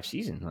 25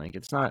 season. Like,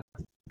 it's not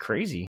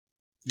crazy.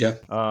 Yeah,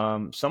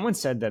 Someone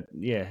said that.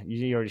 Yeah,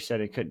 you already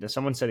said it could.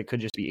 Someone said it could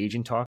just be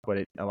agent talk,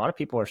 but a lot of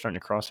people are starting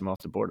to cross him off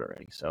the board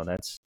already. So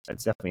that's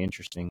definitely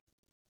interesting.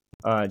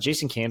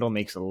 Jason Candle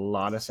makes a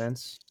lot of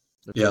sense.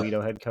 The yeah,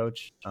 Toledo head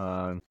coach.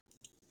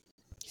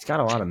 He's got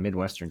a lot of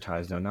Midwestern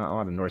ties, though, not a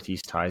lot of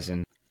Northeast ties.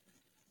 And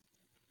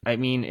I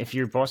mean, if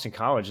you're Boston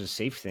College, the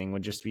safe thing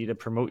would just be to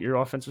promote your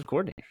offensive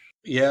coordinator.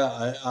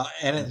 yeah.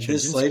 And And in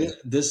Chudzinski.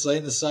 this late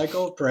in the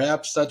cycle,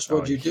 perhaps that's Oh,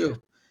 what you yeah.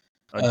 do.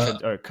 Uh,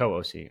 Or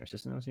co-OC, or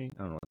assistant OC. I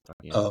don't know what the fuck.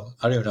 Yeah,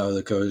 I don't even know who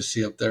the coach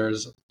see up there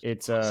is.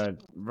 it's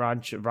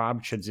Rob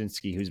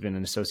Chudzinski, who's been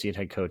an associate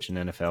head coach in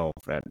the NFL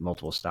at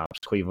multiple stops,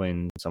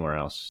 Cleveland, somewhere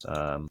else,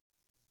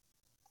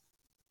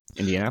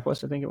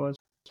 Indianapolis, I think it was.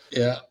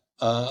 Yeah,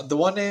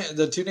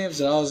 the two names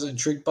that I was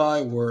intrigued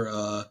by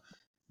were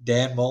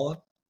Dan Mullen,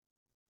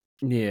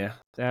 Yeah,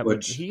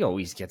 which he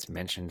always gets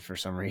mentioned for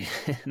some reason.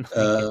 Like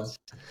uh, it's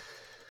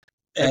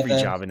and every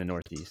then job in the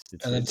Northeast.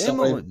 It's and then Dan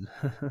Mullen.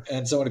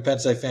 somebody Penn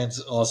State fans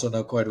also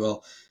know quite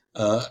well,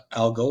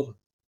 Al Golden.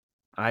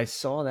 I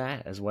saw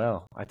that as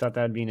well. I thought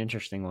that'd be an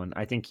interesting one.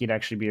 I think he'd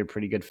actually be a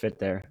pretty good fit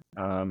there.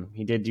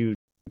 He did do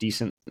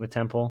decent with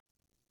Temple,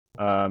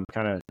 kind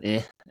of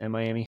in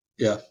Miami,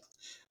 Yeah,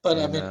 but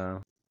I and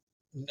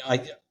mean,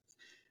 I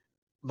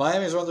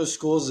Miami is one of those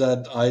schools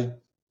that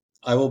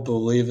I will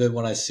believe it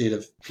when I see it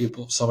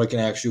if somebody can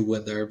actually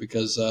win there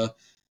because I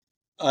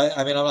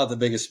mean I'm not the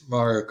biggest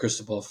Mario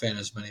Cristobal fan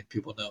as many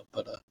people know,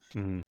 but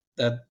mhm.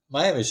 that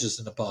Miami is just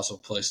an impossible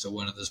place to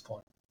win at this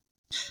point.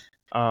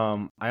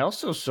 I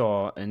also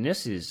saw, and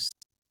this is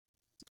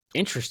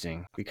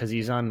interesting because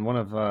he's on one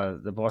of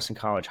the Boston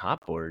College hot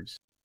boards.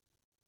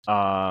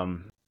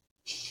 Um,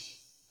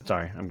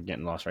 sorry, I'm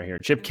getting lost right here.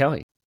 Chip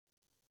Kelly,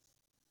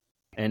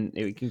 and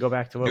we can go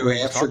back to what New we were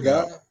Hampshire talking guy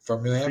about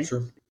from New pre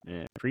Hampshire.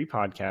 pre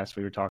podcast.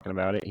 We were talking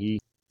about it. He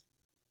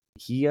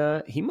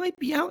might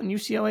be out in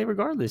UCLA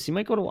regardless. He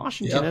might go to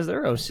Washington Yeah, as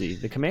their OC,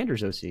 the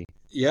Commanders' OC.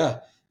 yeah,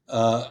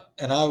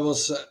 and I will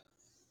say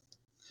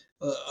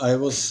I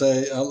will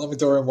say, let me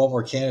throw in one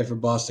more candidate for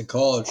Boston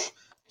College.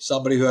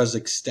 Somebody who has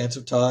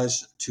extensive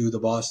ties to the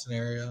Boston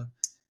area,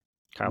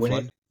 Kyle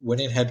Flood.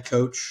 winning head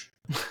coach,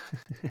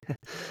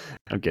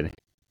 I'm kidding.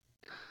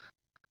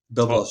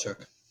 Bill Well,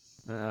 Belichick.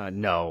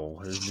 no,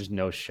 there's just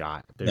no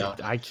shot. No, no,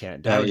 I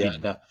can't. That no, would yeah, be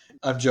no.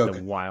 I'm the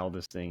joking.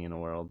 wildest thing in the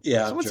world.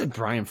 Yeah, I'm Someone said joking.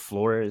 Brian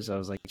Flores. I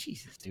was like,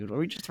 Jesus, dude, are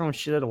we just throwing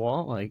shit at a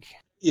wall? Like,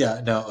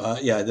 Yeah, no,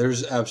 yeah.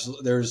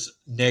 There's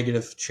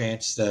negative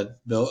chance that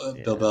Bill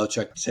yeah.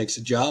 Belichick takes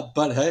a job,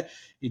 but hey,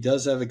 he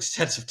does have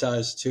extensive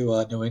ties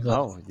to New England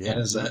Oh, and yeah.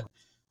 is a No,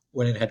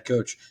 winning head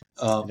coach.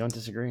 I don't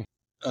disagree.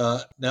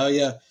 No,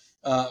 yeah.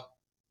 Uh,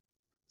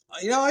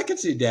 I could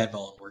see Dan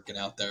Mullen working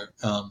out there.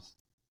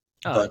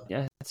 But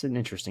Yeah, that's an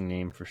interesting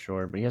name for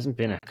sure. But he hasn't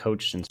been a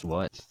coach since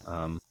what?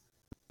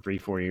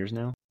 3-4 years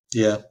now.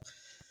 yeah,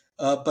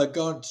 but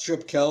going to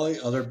Chip Kelly,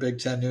 other Big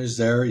Ten news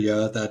there.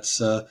 Yeah,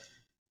 that's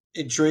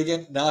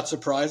intriguing. Not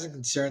surprising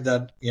considering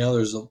that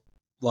there's a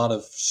lot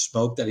of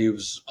smoke that he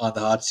was on the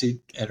hot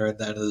seat entering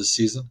the end of the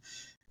season,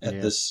 and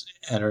Yeah. this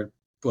entered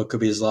what could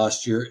be his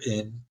last year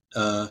in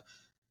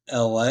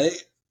L.A.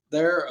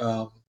 There.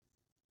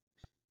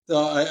 So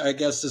I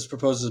guess this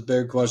proposes a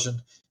bigger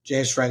question.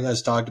 James Franklin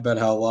has talked about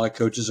how a lot of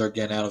coaches are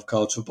getting out of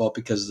college football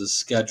because of the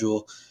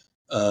schedule.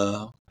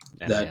 That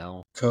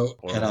NIL portal.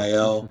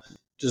 NIL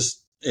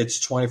just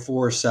it's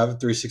 24/7,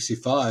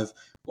 365.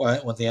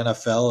 When the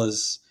NFL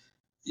is,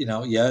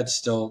 yeah, it's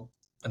still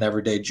an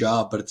everyday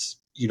job, but it's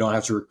you don't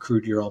have to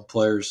recruit your own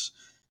players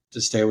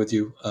to stay with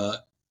you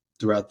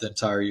throughout the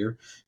entire year.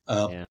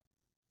 Um, Yeah.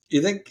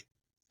 you think?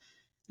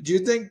 Do you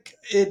think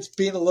it's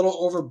being a little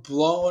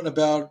overblown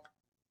about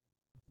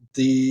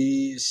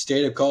the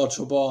state of college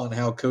football and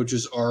how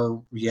coaches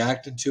are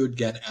reacting to it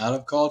getting out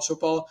of college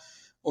football?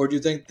 Or do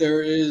you think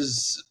there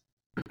is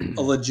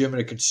a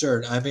legitimate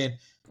concern? I mean,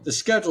 the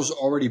schedule's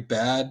already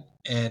bad,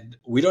 and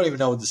we don't even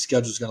know what the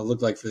schedule is going to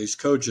look like for these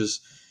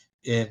coaches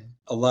in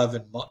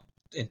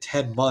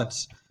 10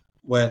 months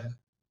when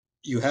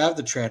you have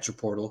the transfer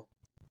portal,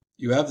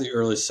 you have the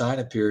early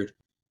sign-up period,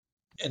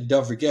 and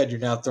don't forget, you're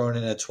now throwing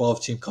in a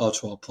 12-team college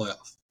football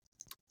playoff.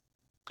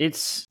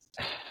 It's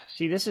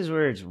see, this is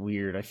where it's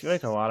weird. I feel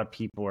like a lot of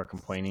people are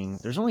complaining.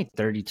 There's only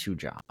 32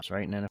 jobs,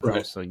 right, in NFL,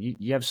 Right. so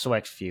you have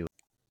select few.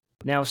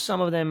 Now, some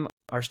of them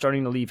are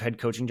starting to leave head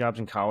coaching jobs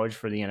in college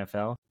for the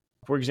NFL.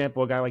 For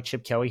example, a guy like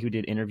Chip Kelly, who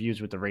did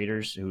interviews with the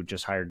Raiders, who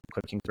just hired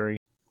Cliff Kingsbury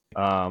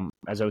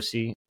as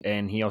OC,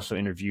 and he also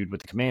interviewed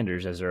with the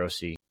Commanders as their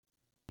OC.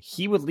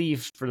 He would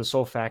leave for the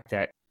sole fact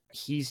that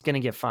he's going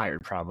to get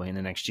fired probably in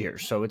the next year.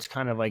 So it's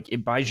kind of like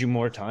it buys you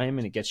more time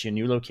and it gets you a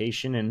new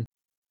location, and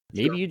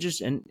maybe Sure. you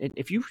just and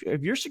if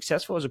you're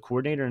successful as a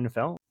coordinator in the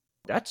NFL,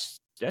 that's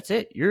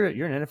it. You're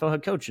an NFL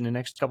head coach in the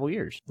next couple of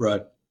years.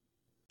 Right.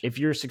 If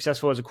you're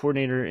successful as a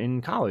coordinator in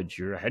college,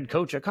 you're a head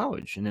coach at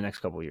college in the next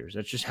couple of years.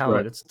 That's just how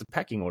Right. that's the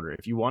pecking order.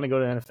 If you want to go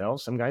to the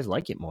NFL, some guys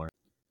like it more.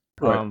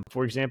 Right.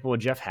 For example, a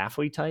Jeff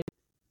Halfley type,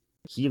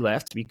 he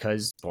left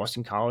because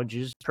Boston College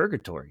is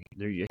purgatory.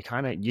 There, you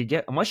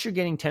get unless you're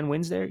getting 10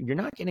 wins there, you're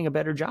not getting a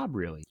better job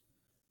really.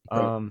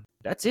 Right.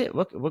 That's it.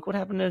 Look what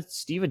happened to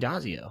Steve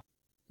Adazio.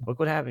 Look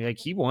what happened. Like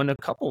he won a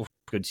couple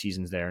good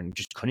seasons there and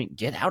just couldn't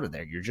get out of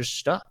there. You're just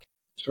stuck.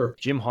 Sure.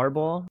 Jim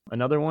Harbaugh,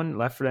 another one,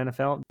 left for the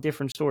NFL.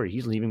 Different story.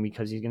 He's leaving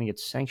because he's going to get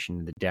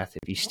sanctioned to death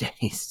if he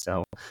stays.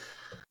 So,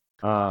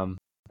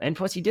 and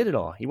plus he did it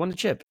all. He won the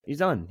chip. He's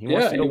done. He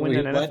wants Yeah, to go win he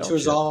an went to NFL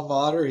his chip. alma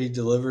mater. He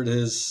delivered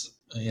his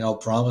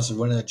promise of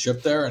winning a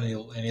chip there, and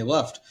he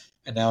left.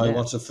 And now he Yeah.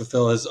 wants to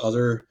fulfill his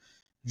other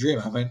dream.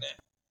 I mean,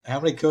 how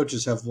many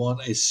coaches have won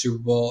a Super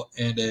Bowl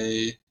and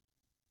a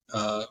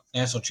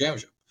national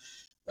championship?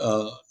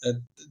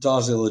 It's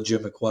honestly a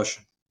legitimate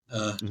question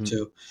Mm-hmm.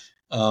 too.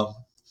 Um,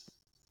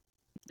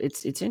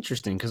 It's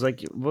interesting because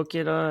like look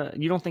at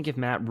you don't think if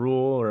Matt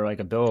Rule or like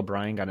a Bill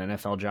O'Brien got an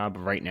NFL job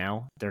right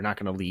now they're not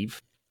going to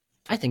leave?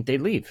 I think they'd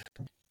leave.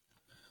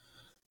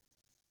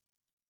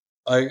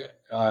 I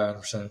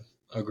understand.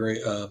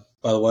 Agree.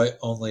 By the way,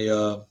 only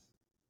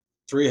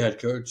 3 head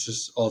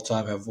coaches all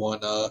time have won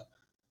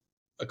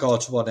a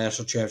college football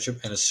national championship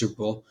and a Super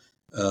Bowl.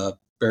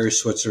 Barry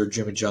Switzer,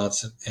 Jimmy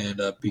Johnson,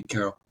 and Pete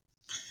Carroll.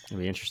 It'll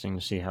be interesting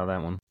to see how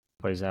that one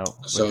plays out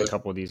with So a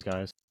couple of these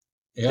guys.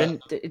 yeah, Then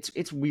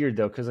it's weird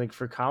though because like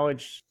for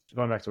college,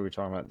 going back to what we were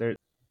talking about, there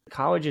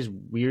college is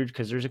weird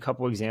because there's a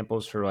couple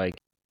examples for like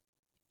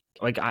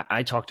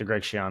I talk to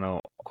Greg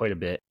Schiano quite a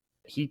bit.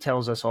 He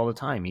tells us all the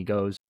time. He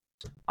goes,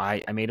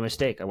 I made a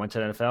mistake. I went to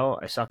the NFL.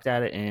 I sucked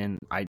at it, and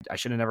I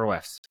should have never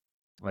left.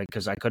 Like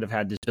because I could have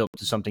had this built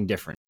to something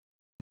different.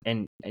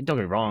 And don't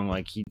get me wrong,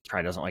 like he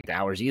probably doesn't like the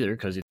hours either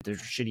because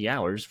there's shitty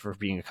hours for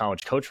being a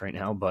college coach right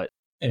now. But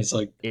and it's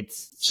like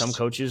it's some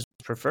coaches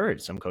prefer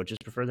it. Some coaches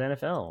prefer the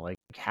NFL. Like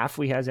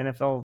Halfley has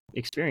NFL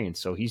experience,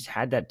 so he's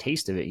had that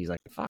taste of it. He's like,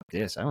 "Fuck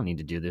this! I don't need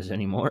to do this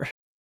anymore."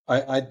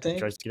 I He think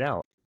tries to get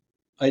out.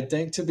 I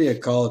think to be a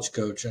college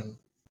coach, and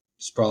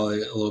it's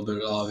probably a little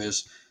bit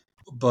obvious,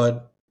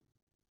 but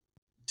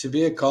to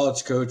be a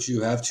college coach,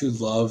 you have to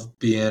love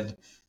being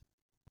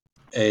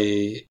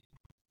a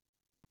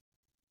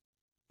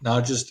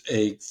not just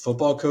a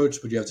football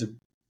coach, but you have to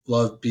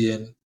love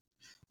being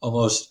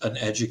almost an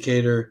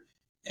educator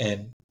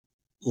and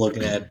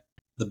looking at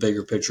the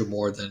bigger picture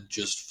more than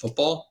just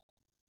football.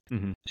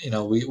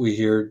 Mm-hmm. We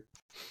hear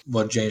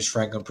what James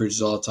Franklin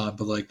preaches all the time,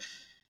 but like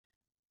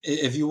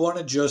if you want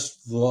to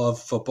just love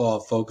football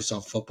and focus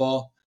on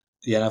football,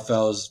 the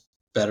NFL is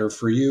better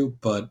for you.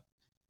 But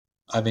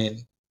I mean,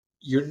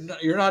 you're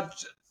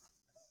not,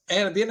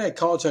 and being a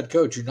college head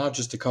coach, you're not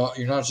just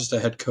a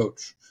head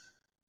coach.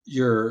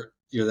 You're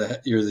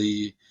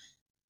the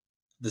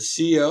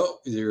CEO,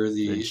 you're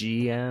The the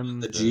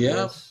GM, the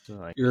GM, this,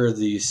 like, you're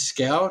the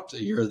scout,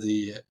 you're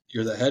the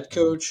head mhm,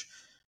 coach.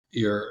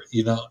 You're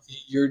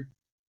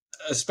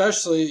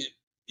especially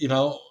you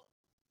know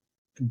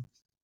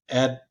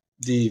at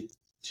the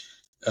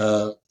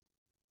uh,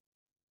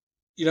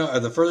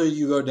 the further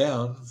you go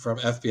down from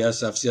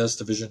FBS, FCS,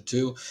 Division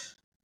two,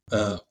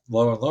 mhm,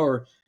 lower and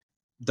lower,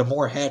 the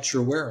more hats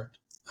you're wearing.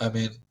 I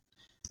mean,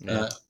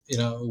 yeah,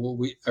 uh,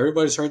 we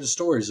everybody's heard the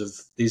stories of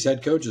these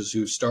head coaches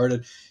who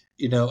started,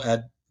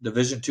 at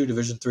Division two,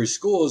 Division three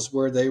schools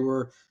where they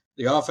were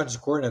the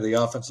offensive coordinator, the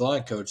offensive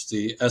line coach,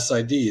 the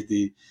SID,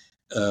 the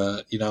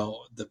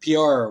PR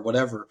or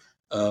whatever,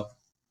 uh,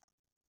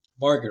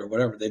 market or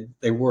whatever.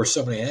 They wore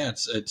so many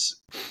hats.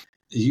 It's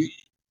you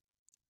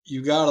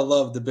you gotta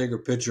love the bigger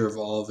picture of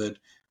all of it.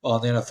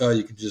 While in the NFL,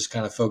 you can just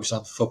kind of focus on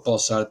the football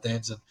side of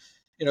things,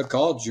 and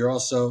college, you're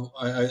also.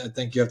 I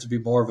think you have to be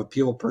more of a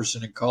people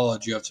person in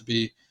college. You have to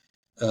be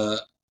uh,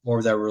 more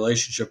of that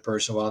relationship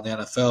person. While in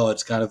the NFL,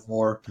 it's kind of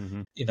more,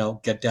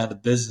 mhm, get down to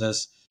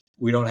business.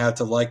 We don't have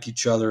to like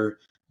each other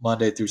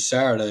Monday through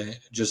Saturday,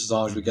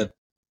 mhm.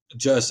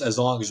 just as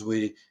long as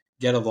we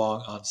get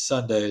along on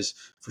Sundays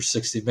for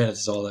 60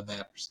 minutes is all that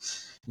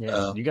matters. Yeah,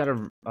 Um, you got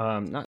to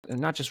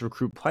not just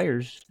recruit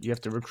players. You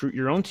have to recruit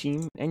your own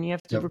team, and you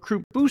have to yep.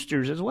 recruit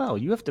boosters as well.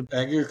 You have to,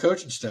 And your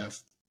coaching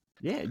staff.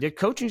 yeah, the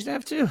coaching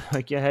staff too.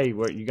 Like, yeah, hey,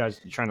 what you guys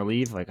trying to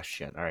leave? Like, oh,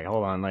 shit. All right,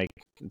 hold on. Like,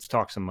 let's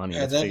talk some money.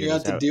 And Let's then figure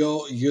this out.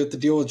 you have to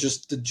deal with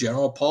just the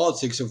general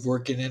politics of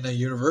working in a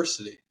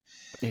university.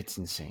 It's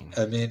insane.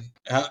 I mean,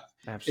 it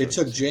Absolutely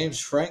took insane. James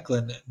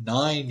Franklin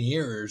 9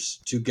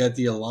 years to get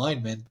the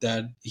alignment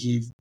that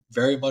he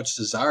very much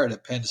desired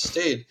at Penn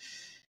State.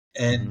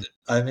 Hmm. And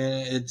I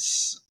mean,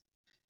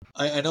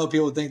 I know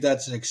people think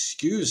that's an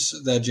excuse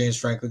that James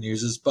Franklin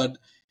uses, but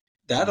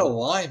that No.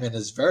 alignment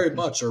is very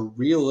much a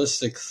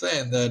realistic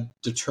thing that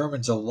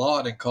determines a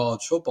lot in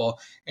college football.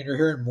 And you're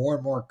hearing more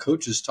and more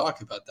coaches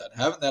talk about that.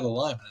 Having that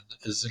alignment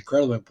is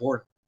incredibly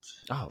important.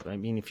 Oh, I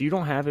mean, if you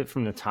don't have it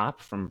from the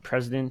top, from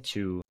president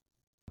to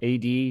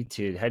AD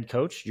to head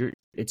coach,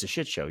 it's a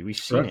shit show. We've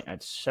seen Right. it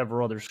at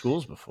several other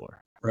schools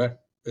before. Right.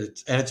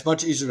 It's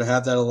much easier to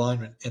have that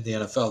alignment in the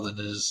NFL than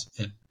it is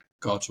in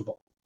college football.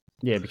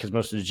 Yeah, because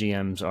most of the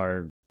GMs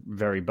are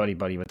very buddy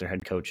buddy with their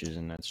head coaches,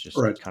 and that's just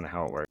Right. kind of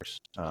how it works.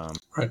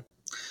 Right.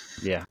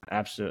 Yeah,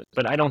 absolutely.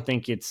 But I don't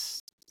think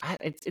it's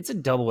a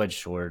double edged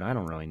sword. I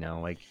don't really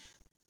know. Like,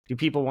 do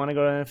people want to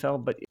go to the NFL?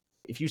 But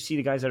if you see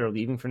the guys that are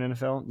leaving for the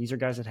NFL, these are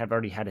guys that have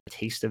already had a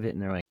taste of it,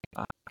 and they're like,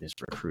 this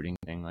recruiting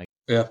thing. Like,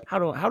 Yeah. how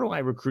do I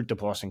recruit to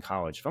Boston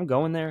College? If I'm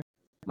going there,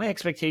 my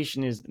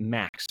expectation is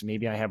max.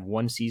 Maybe I have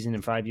one season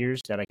in 5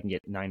 years that I can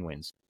get 9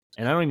 wins,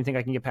 and I don't even think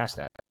I can get past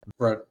that.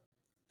 Right.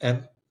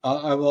 And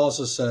I will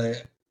also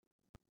say,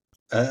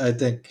 I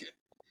think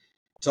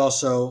it's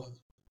also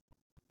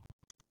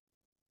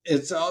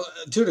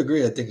to a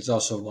degree. I think it's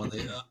also one of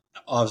the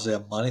obviously a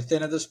money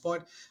thing at this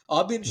point.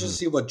 I'll be interested Mm-hmm. to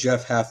see what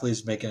Jeff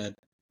Halfley's making it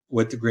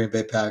with the Green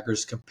Bay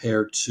Packers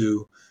compared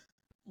to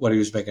what he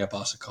was making at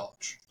Boston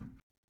College.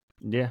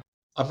 Yeah.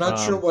 I'm not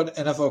sure Um, what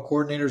NFL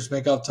coordinators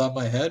make off the top of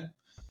my head,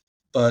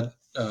 but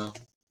I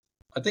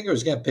think he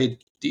was getting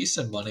paid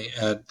decent money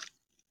at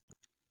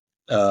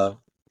uh,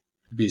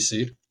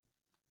 BC.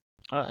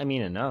 I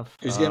mean, enough.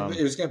 He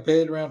was getting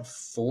paid around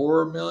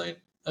 $4 million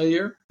a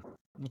year.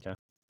 Okay,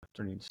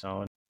 pretty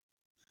solid.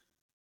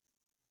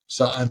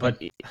 So I mean,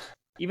 But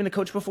even the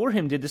coach before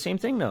him did the same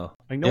thing, though.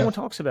 Like, no yeah, one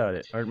talks about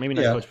it, or maybe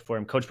not yeah, coach before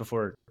him. Coach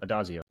before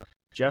Adazio,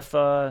 Jeff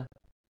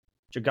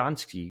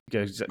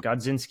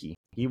Godzinski.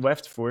 He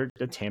left for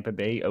the Tampa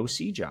Bay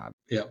OC job.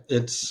 yeah.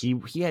 It's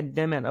He had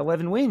them at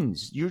 11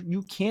 wins.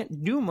 You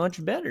can't do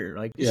much better.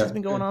 Like, this has yeah,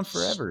 been going on it's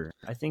forever.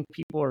 I think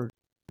people are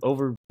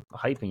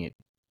overhyping it.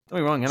 Don't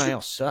get me wrong,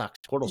 NIL sucks,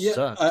 portal yeah.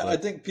 sucks, I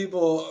but think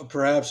people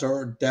perhaps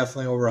are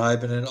definitely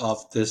overhyping it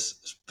off this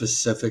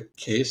specific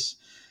case,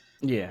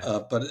 yeah.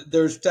 but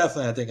there's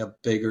definitely I think a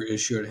bigger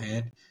issue at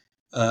hand.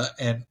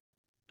 And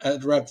to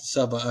wrap this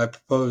up, I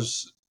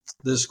propose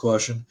this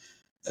question.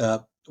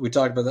 We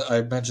talked about that.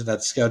 I mentioned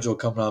that schedule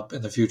coming up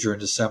in the future in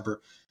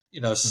December.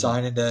 Mhm.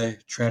 Signing day,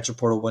 transfer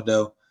portal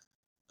window,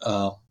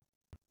 um,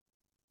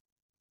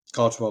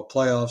 college football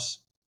playoffs,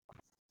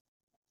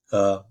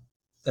 uh,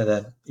 and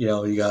then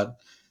you got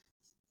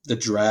the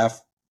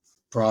draft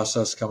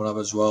process coming up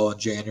as well in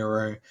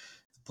January. The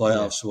Yeah.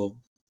 playoffs will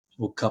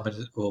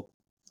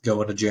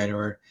go into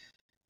January.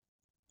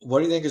 What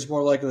do you think is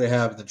more likely to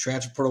happen? The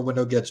transfer portal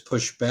window gets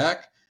pushed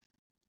back,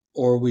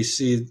 or we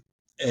see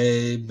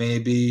a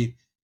maybe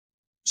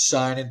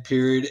signing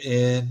period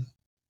in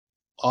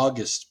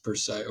August per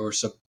se, or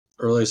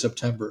early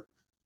September.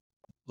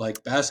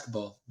 Like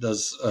basketball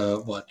does,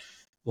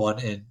 one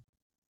in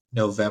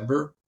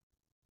November.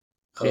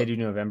 They do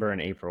November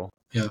and April.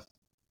 Yeah.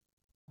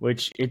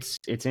 Which it's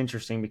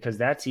interesting because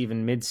that's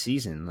even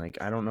mid-season. Like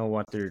I don't know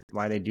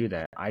why they do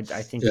that. I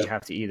think Yeah. you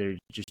have to either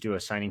just do a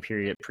signing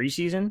period at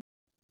preseason,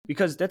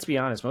 because let's be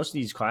honest, most of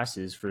these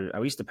classes for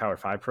at least the Power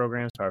 5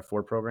 programs, Power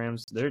 4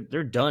 programs, they're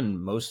done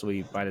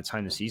mostly by the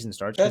time the season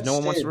starts because Penn no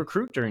one wants to State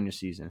recruit during the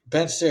season.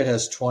 Penn State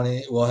has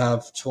 20. Will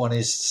have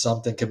 20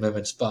 something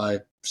commitments by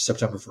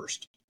September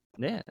 1st.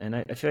 Yeah, and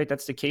I feel like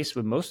that's the case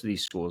with most of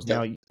these schools.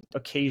 Yeah. Now,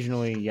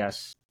 occasionally,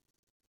 yes,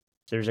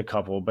 there's a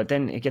couple, but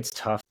then it gets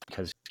tough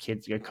because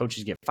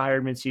coaches get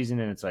fired midseason,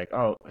 and it's like,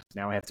 oh,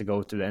 now I have to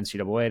go through the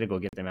NCAA to go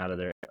get them out of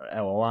their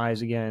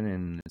LOIs again,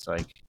 and it's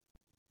like,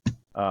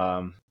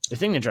 the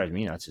thing that drives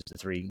me nuts is the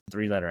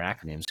three-letter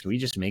acronyms. Can we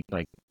just make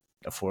like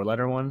a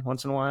 4-letter one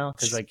once in a while?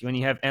 Because like when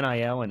you have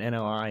NIL and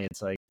NLI,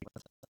 it's like,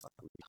 what the fuck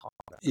are we talking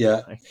about?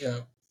 Yeah. Like,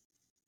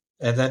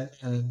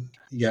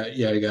 Yeah.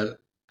 You got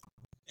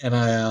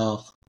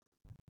NIL,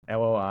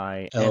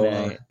 LOI,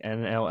 LOI.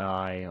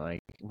 NLI, like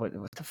what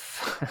the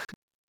fuck?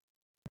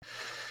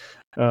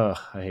 Oh,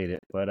 I hate it.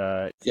 But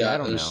yeah, Yeah, I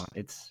don't know.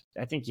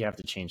 I think you have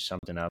to change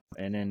something up.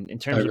 And then in I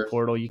terms of agree.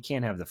 portal, you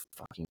can't have the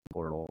fucking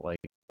portal like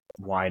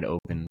wide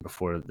open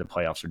before the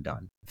playoffs are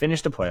done.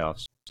 Finish the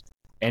playoffs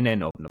and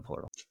then open the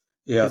portal.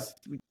 Yeah, Because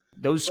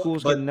those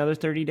schools get but another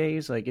 30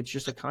 days. Like it's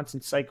just a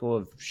constant cycle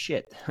of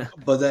shit.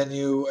 but then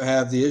you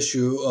have the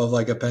issue of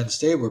like a Penn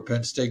State, where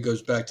Penn State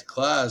goes back to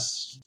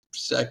class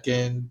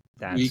second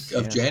week That's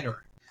of yeah. January.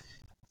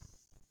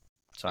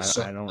 So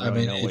So I don't I really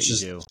mean, know it's what you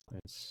just do.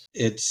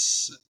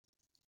 it's.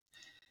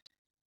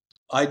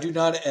 I do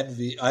not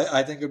envy.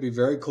 I think it would be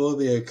very cool to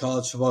be a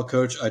college football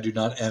coach. I do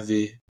not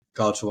envy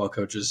college football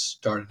coaches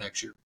starting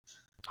next year.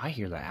 I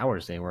hear the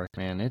hours they work,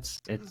 man. It's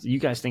you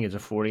guys think it's a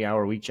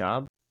 40-hour week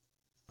job?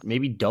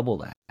 Maybe double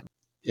that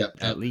Yeah,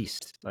 at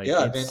least. Like yeah.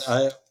 I mean, it's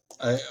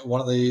I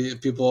one of the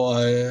people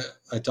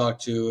I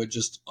talked to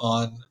just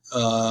on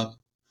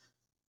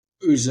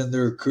who's in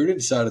the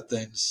recruiting side of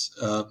things,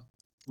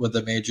 with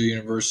a major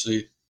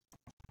university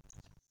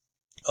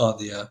on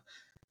the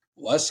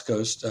West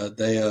Coast.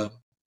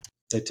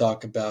 They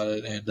talk about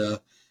it, and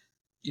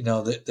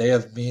they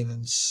have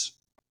meetings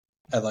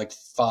at like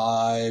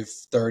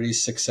 5:30,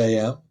 6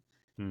 a.m.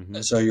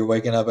 mm-hmm. So you're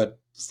waking up at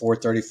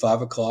 4:30,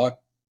 5 o'clock,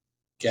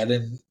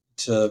 getting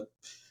to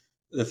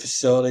the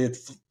facility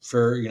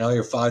for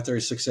your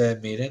 5:30, 6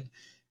 a.m. meeting,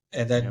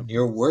 and then Yep.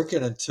 you're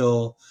working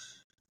until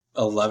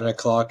 11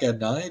 o'clock at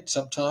night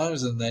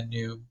sometimes, and then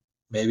you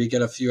maybe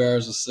get a few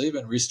hours of sleep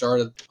and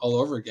restart it all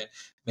over again.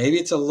 Maybe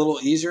it's a little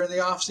easier in the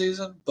off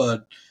season,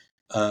 but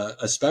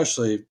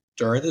especially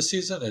during the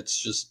season, it's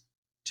just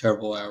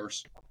terrible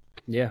hours.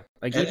 Yeah.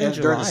 Like and, even and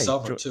during the July.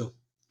 summer too.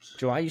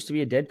 July used to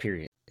be a dead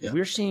period. Yeah.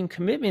 We're seeing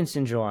commitments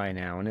in July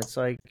now, and it's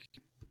like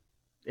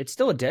it's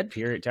still a dead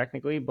period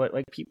technically, but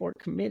like people are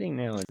committing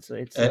now.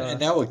 It's And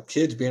now with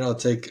kids being able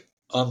to take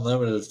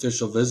unlimited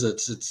official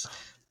visits,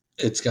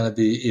 it's going to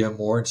be even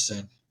more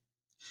insane.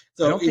 I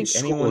Though don't think each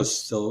school is anyone's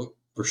still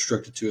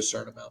restricted to a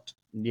certain amount.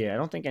 yeah, I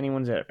don't think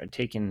anyone's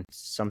taken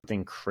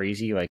something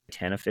crazy like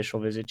 10 official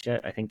visits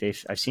yet. I think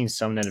I've seen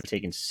some that have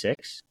taken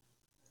 6,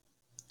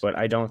 but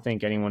I don't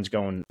think anyone's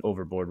going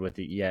overboard with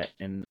it yet.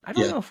 And I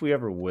don't Yeah. know if we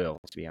ever will,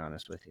 to be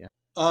honest with you.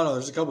 I don't know.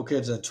 There's a couple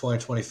kids in the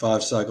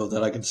 2025 cycle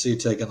that I can see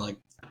taking like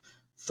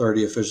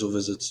 30 official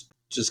visits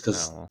just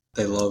because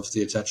they love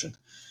the attention.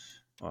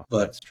 Well, But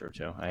that's true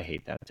too. I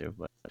hate that too,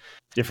 but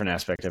different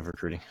aspect of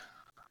recruiting.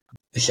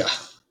 yeah,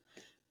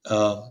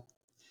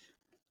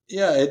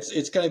 yeah,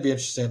 it's going to be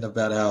interesting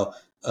about how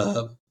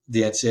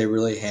the NCAA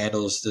really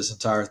handles this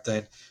entire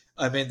thing.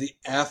 I mean, the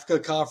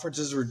AFCA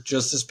conferences were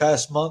just this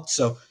past month,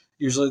 so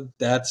usually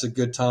that's a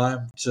good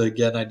time to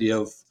get an idea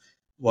of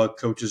what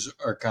coaches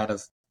are kind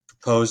of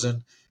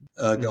proposing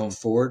going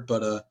forward.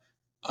 But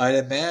I'd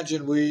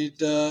imagine if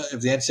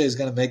the NCAA is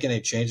going to make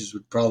any changes,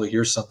 we'd probably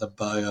hear something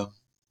by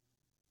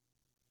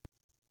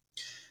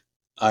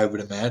I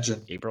would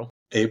imagine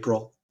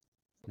April,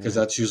 because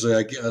that's usually,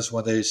 I guess,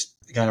 when they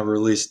kind of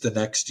release the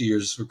next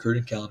year's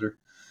recruiting calendar.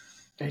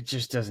 It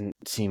just doesn't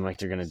seem like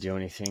they're going to do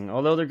anything.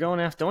 Although they're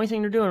going after the only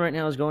thing they're doing right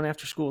now is going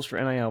after schools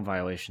for NIL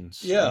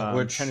violations. Yeah,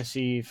 which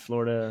Tennessee,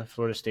 Florida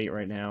State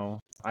right now.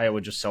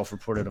 Iowa just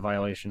self-reported a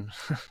violation.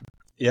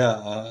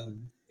 yeah,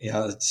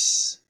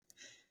 it's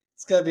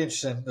got to be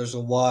interesting. There's a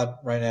lot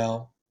right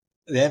now.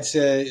 The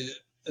NCAA,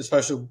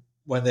 especially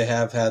when they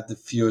have had the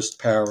fewest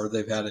power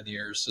they've had in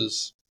years,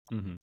 is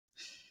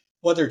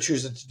what they're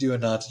choosing to do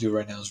and not to do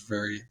right now is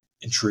very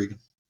intriguing.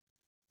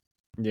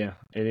 Yeah,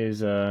 it is.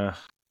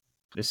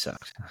 This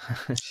sucks.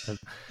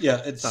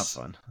 Yeah, it's not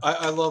fun.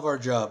 I love our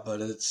job,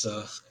 but it's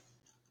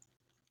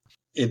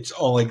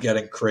only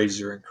getting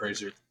crazier and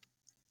crazier.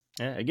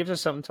 Yeah, it gives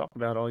us something to talk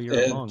about all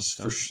year long.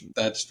 So.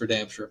 That's for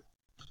damn sure.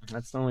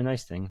 That's the only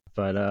nice thing.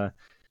 But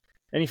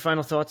any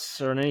final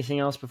thoughts or anything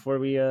else before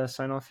we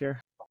sign off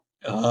here?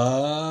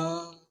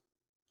 I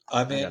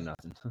mean, I got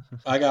nothing.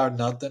 I got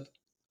nothing.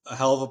 A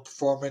hell of a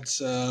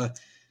performance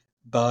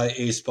by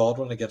Ace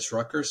Baldwin against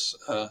Rutgers.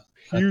 I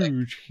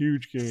think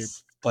Huge game.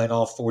 playing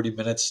all 40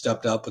 minutes,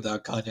 stepped up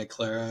without Kanye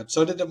Clara.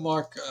 So did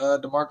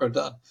DeMarco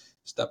Dunn,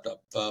 stepped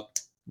up. Yeah.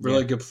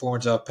 Really good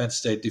performance out of Penn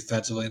State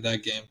defensively in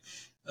that game,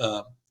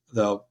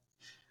 though.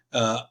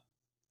 Uh,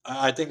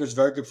 I think it was a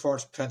very good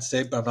performance for Penn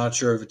State, but I'm not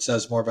sure if it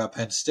says more about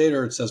Penn State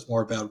or it says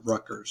more about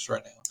Rutgers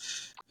right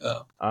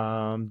now.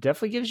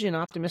 Definitely gives you an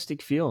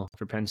optimistic feel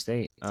for Penn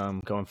State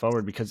going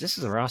forward, because this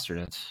is a roster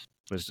that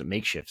was a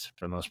makeshift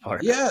for the most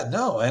part. Yeah,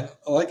 no, and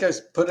like I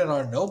put in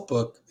our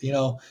notebook,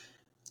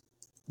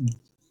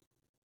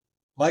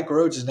 Mike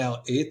Rhodes is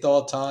now 8th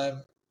all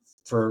time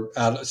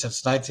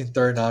since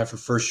 1939 for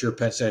first year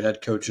Penn State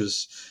head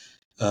coaches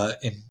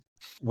in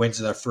wins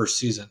in their first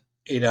season,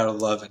 8 out of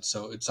 11.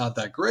 So it's not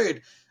that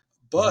great,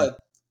 Mm-hmm. but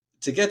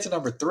to get to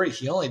number 3,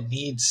 he only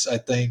needs, I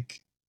think,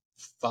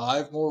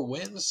 5 more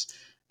wins.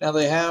 Now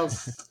they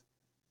have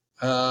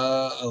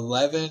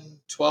 11,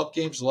 12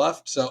 games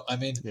left. So, I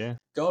mean, Yeah.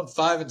 going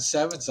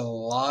 5-7 is a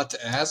lot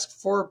to ask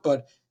for,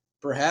 but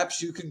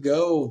perhaps you can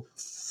go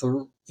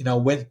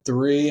win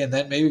 3, and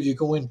then maybe if you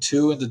can win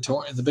 2 in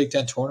the Big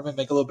Ten tournament,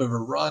 make a little bit of a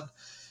run.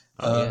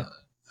 Oh yeah.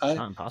 I,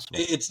 Not impossible.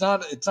 it's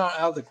not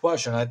out of the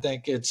question. I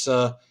think it's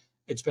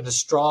been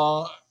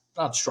a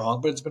not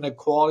strong, but it's been a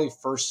quality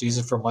first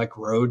season for Mike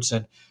Rhodes,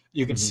 and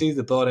you can Mm-hmm. see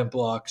the building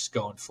blocks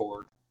going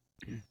forward.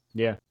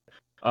 Yeah.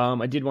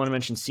 I did want to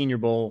mention Senior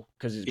Bowl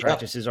because his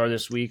practices are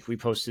this week. We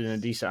posted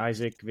an Adisa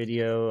Isaac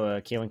video,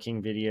 Kalen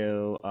King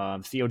video.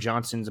 Theo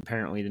Johnson's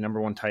apparently the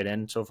number 1 tight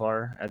end so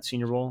far at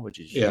Senior Bowl, which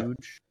is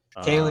huge.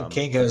 Kalen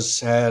King has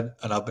had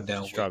an up and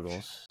down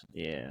struggles.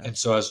 week. Yeah. And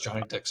so has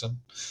Johnny Dixon.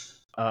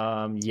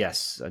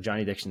 Yes.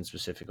 Johnny Dixon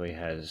specifically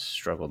has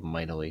struggled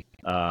mightily.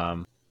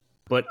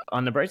 But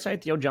on the bright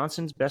side, Theo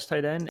Johnson's best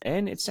tight end,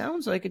 and it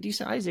sounds like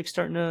Adisa Isaac's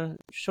starting to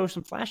show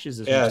some flashes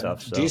of some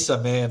stuff. So.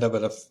 Adisa may end up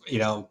at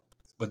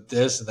with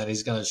this, and then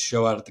he's going to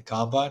show out at the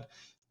combine.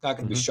 Not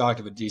going to be shocked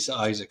if Adisa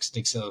Isaac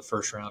sneaks into the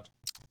first round.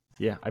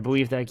 Yeah, I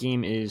believe that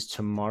game is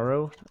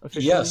tomorrow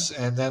officially. Yes,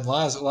 and then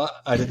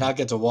I did not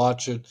get to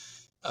watch it,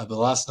 but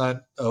last night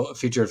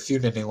featured a few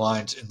Nittany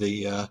Lions in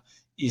the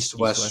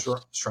East-West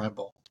Shrine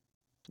Bowl.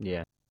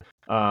 Yeah.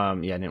 I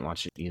didn't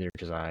watch it either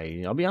because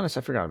I'll be honest,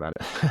 I forgot about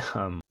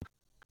it.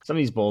 Some of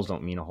these bowls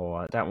don't mean a whole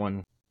lot. That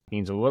one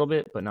means a little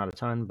bit, but not a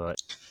ton. But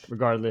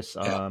regardless,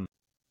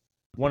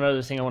 one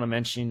other thing I want to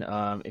mention,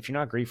 if you're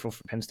not grateful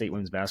for Penn State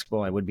women's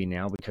basketball, I would be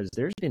now, because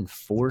there's been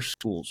 3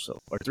 schools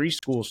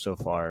so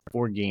far,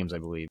 4 games, I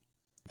believe,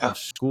 of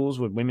schools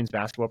with women's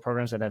basketball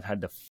programs that have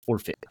had to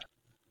forfeit.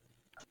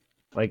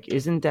 Like,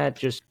 isn't that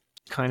just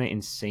kind of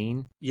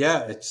insane?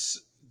 Yeah,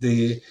 it's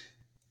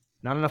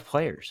not enough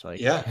players.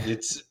 Like, yeah,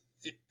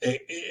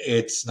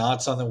 it's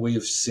not something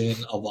we've seen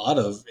a lot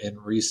of in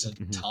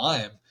recent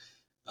time.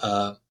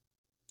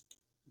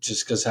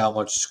 Just because how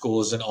much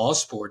schools in all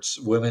sports,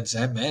 women's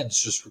and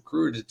men's, just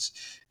recruit.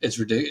 It's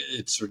ridiculous.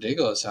 It's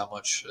ridiculous how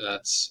much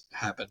that's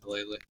happened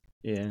lately.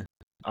 Yeah.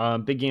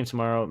 Big game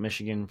tomorrow at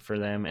Michigan for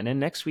them, and then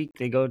next week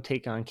they go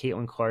take on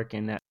Caitlin Clark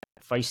and that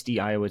feisty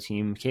Iowa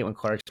team. Caitlin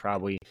Clark's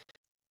probably,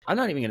 I'm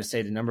not even going to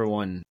say the number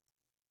 1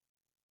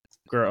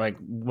 girl, like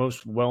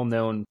most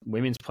well-known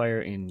women's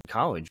player in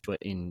college, but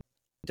in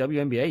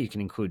WNBA you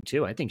can include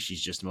too. I think she's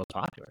just the most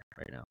popular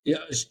right now. Yeah,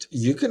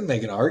 you can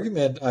make an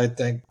argument. I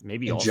think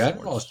maybe in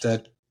general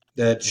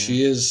that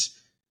she is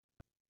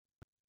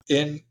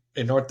in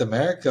North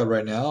America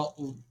right now.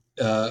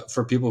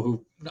 For people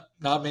who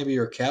not maybe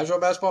you're a casual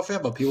basketball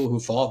fan, but people who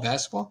follow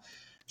basketball,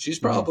 she's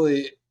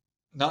probably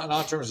not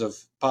in terms of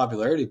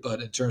popularity,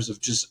 but in terms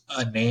of just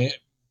a name,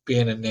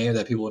 being a name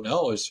that people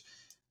know, is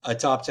a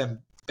top 10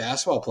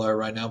 basketball player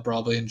right now,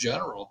 probably in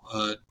general.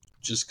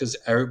 Just because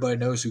everybody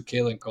knows who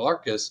Caitlin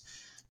Clark is.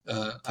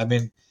 I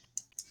mean,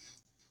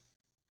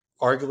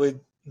 arguably,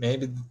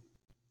 maybe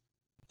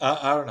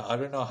I don't know.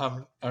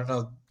 I don't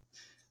know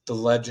the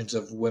legends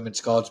of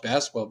women's college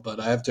basketball, but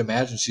I have to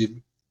imagine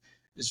she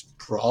is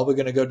probably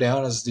going to go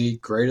down as the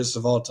greatest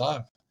of all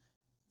time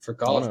for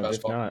college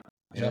basketball. If not,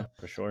 yeah,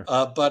 for sure.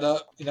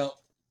 But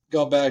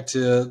going back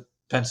to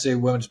Penn State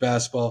women's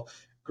basketball,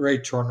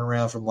 great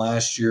turnaround from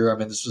last year. I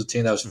mean, this was a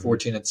team that was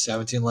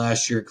 14-17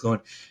 last year,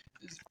 including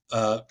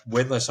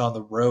winless on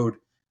the road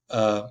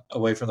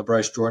away from the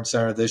Bryce Jordan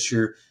Center. This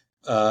year,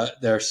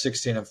 they're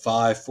 16-5,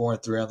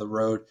 4-3 on the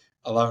road,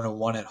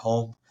 11-1 at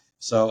home.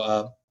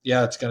 So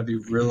it's going to be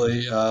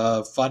really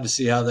fun to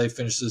see how they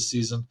finish this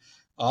season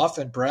off,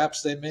 and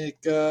perhaps they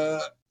make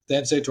the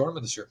NCAA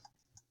tournament this year.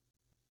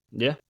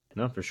 Yeah,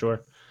 no, for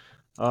sure.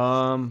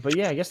 But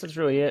yeah, I guess that's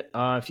really it.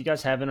 If you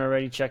guys haven't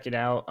already, check it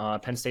out.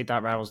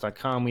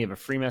 PennState.rivals.com. We have a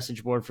free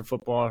message board for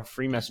football, a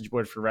free message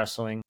board for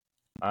wrestling.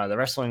 The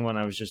wrestling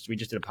one, we just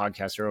did a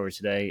podcast earlier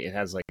today. It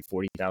has like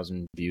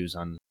 40,000 views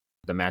on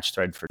the match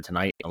thread for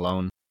tonight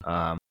alone.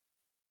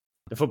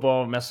 The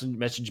football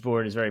message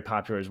board is very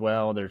popular as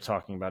well. They're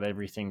talking about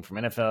everything from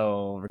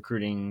NFL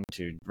recruiting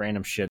to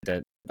random shit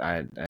that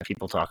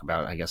people talk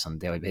about, I guess, on a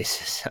daily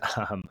basis.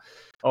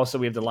 Also,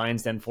 we have the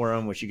Lions Den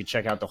forum, which you can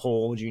check out the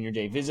whole Junior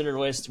Day visitor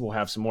list. We'll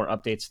have some more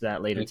updates to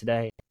that later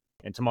today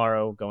and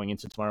tomorrow, going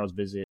into tomorrow's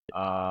visit.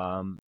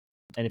 And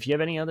if you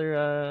have any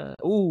other,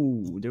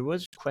 there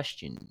was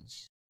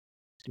questions.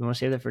 Do you want to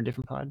save that for a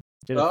different pod?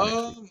 Save that for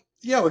next week.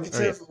 Yeah, we could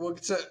All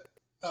say.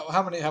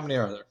 How many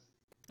are there?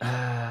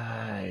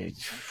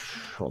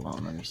 Hold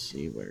on, let me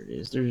see where it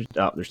is. There's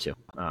two.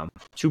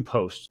 Two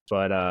posts,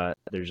 but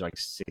there's like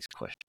 6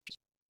 questions.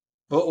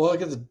 We'll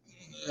get the.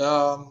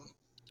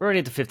 We're already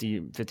at the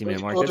 50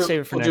 minute mark. Let's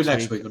save it for we'll next do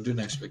next week. week. We'll do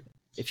next week.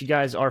 If you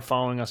guys are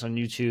following us on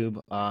YouTube,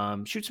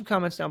 shoot some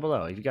comments down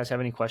below. If you guys have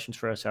any questions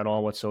for us at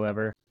all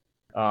whatsoever.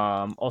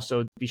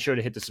 Also, be sure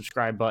to hit the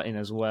subscribe button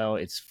as well.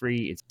 It's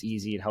free. It's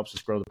easy. It helps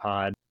us grow the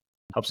pod.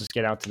 Helps us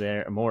get out to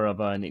there more of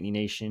a Nittany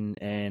Nation.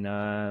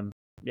 And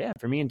yeah,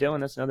 for me and Dylan,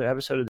 that's another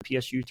episode of the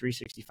PSU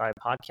 365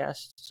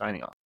 podcast.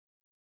 Signing off.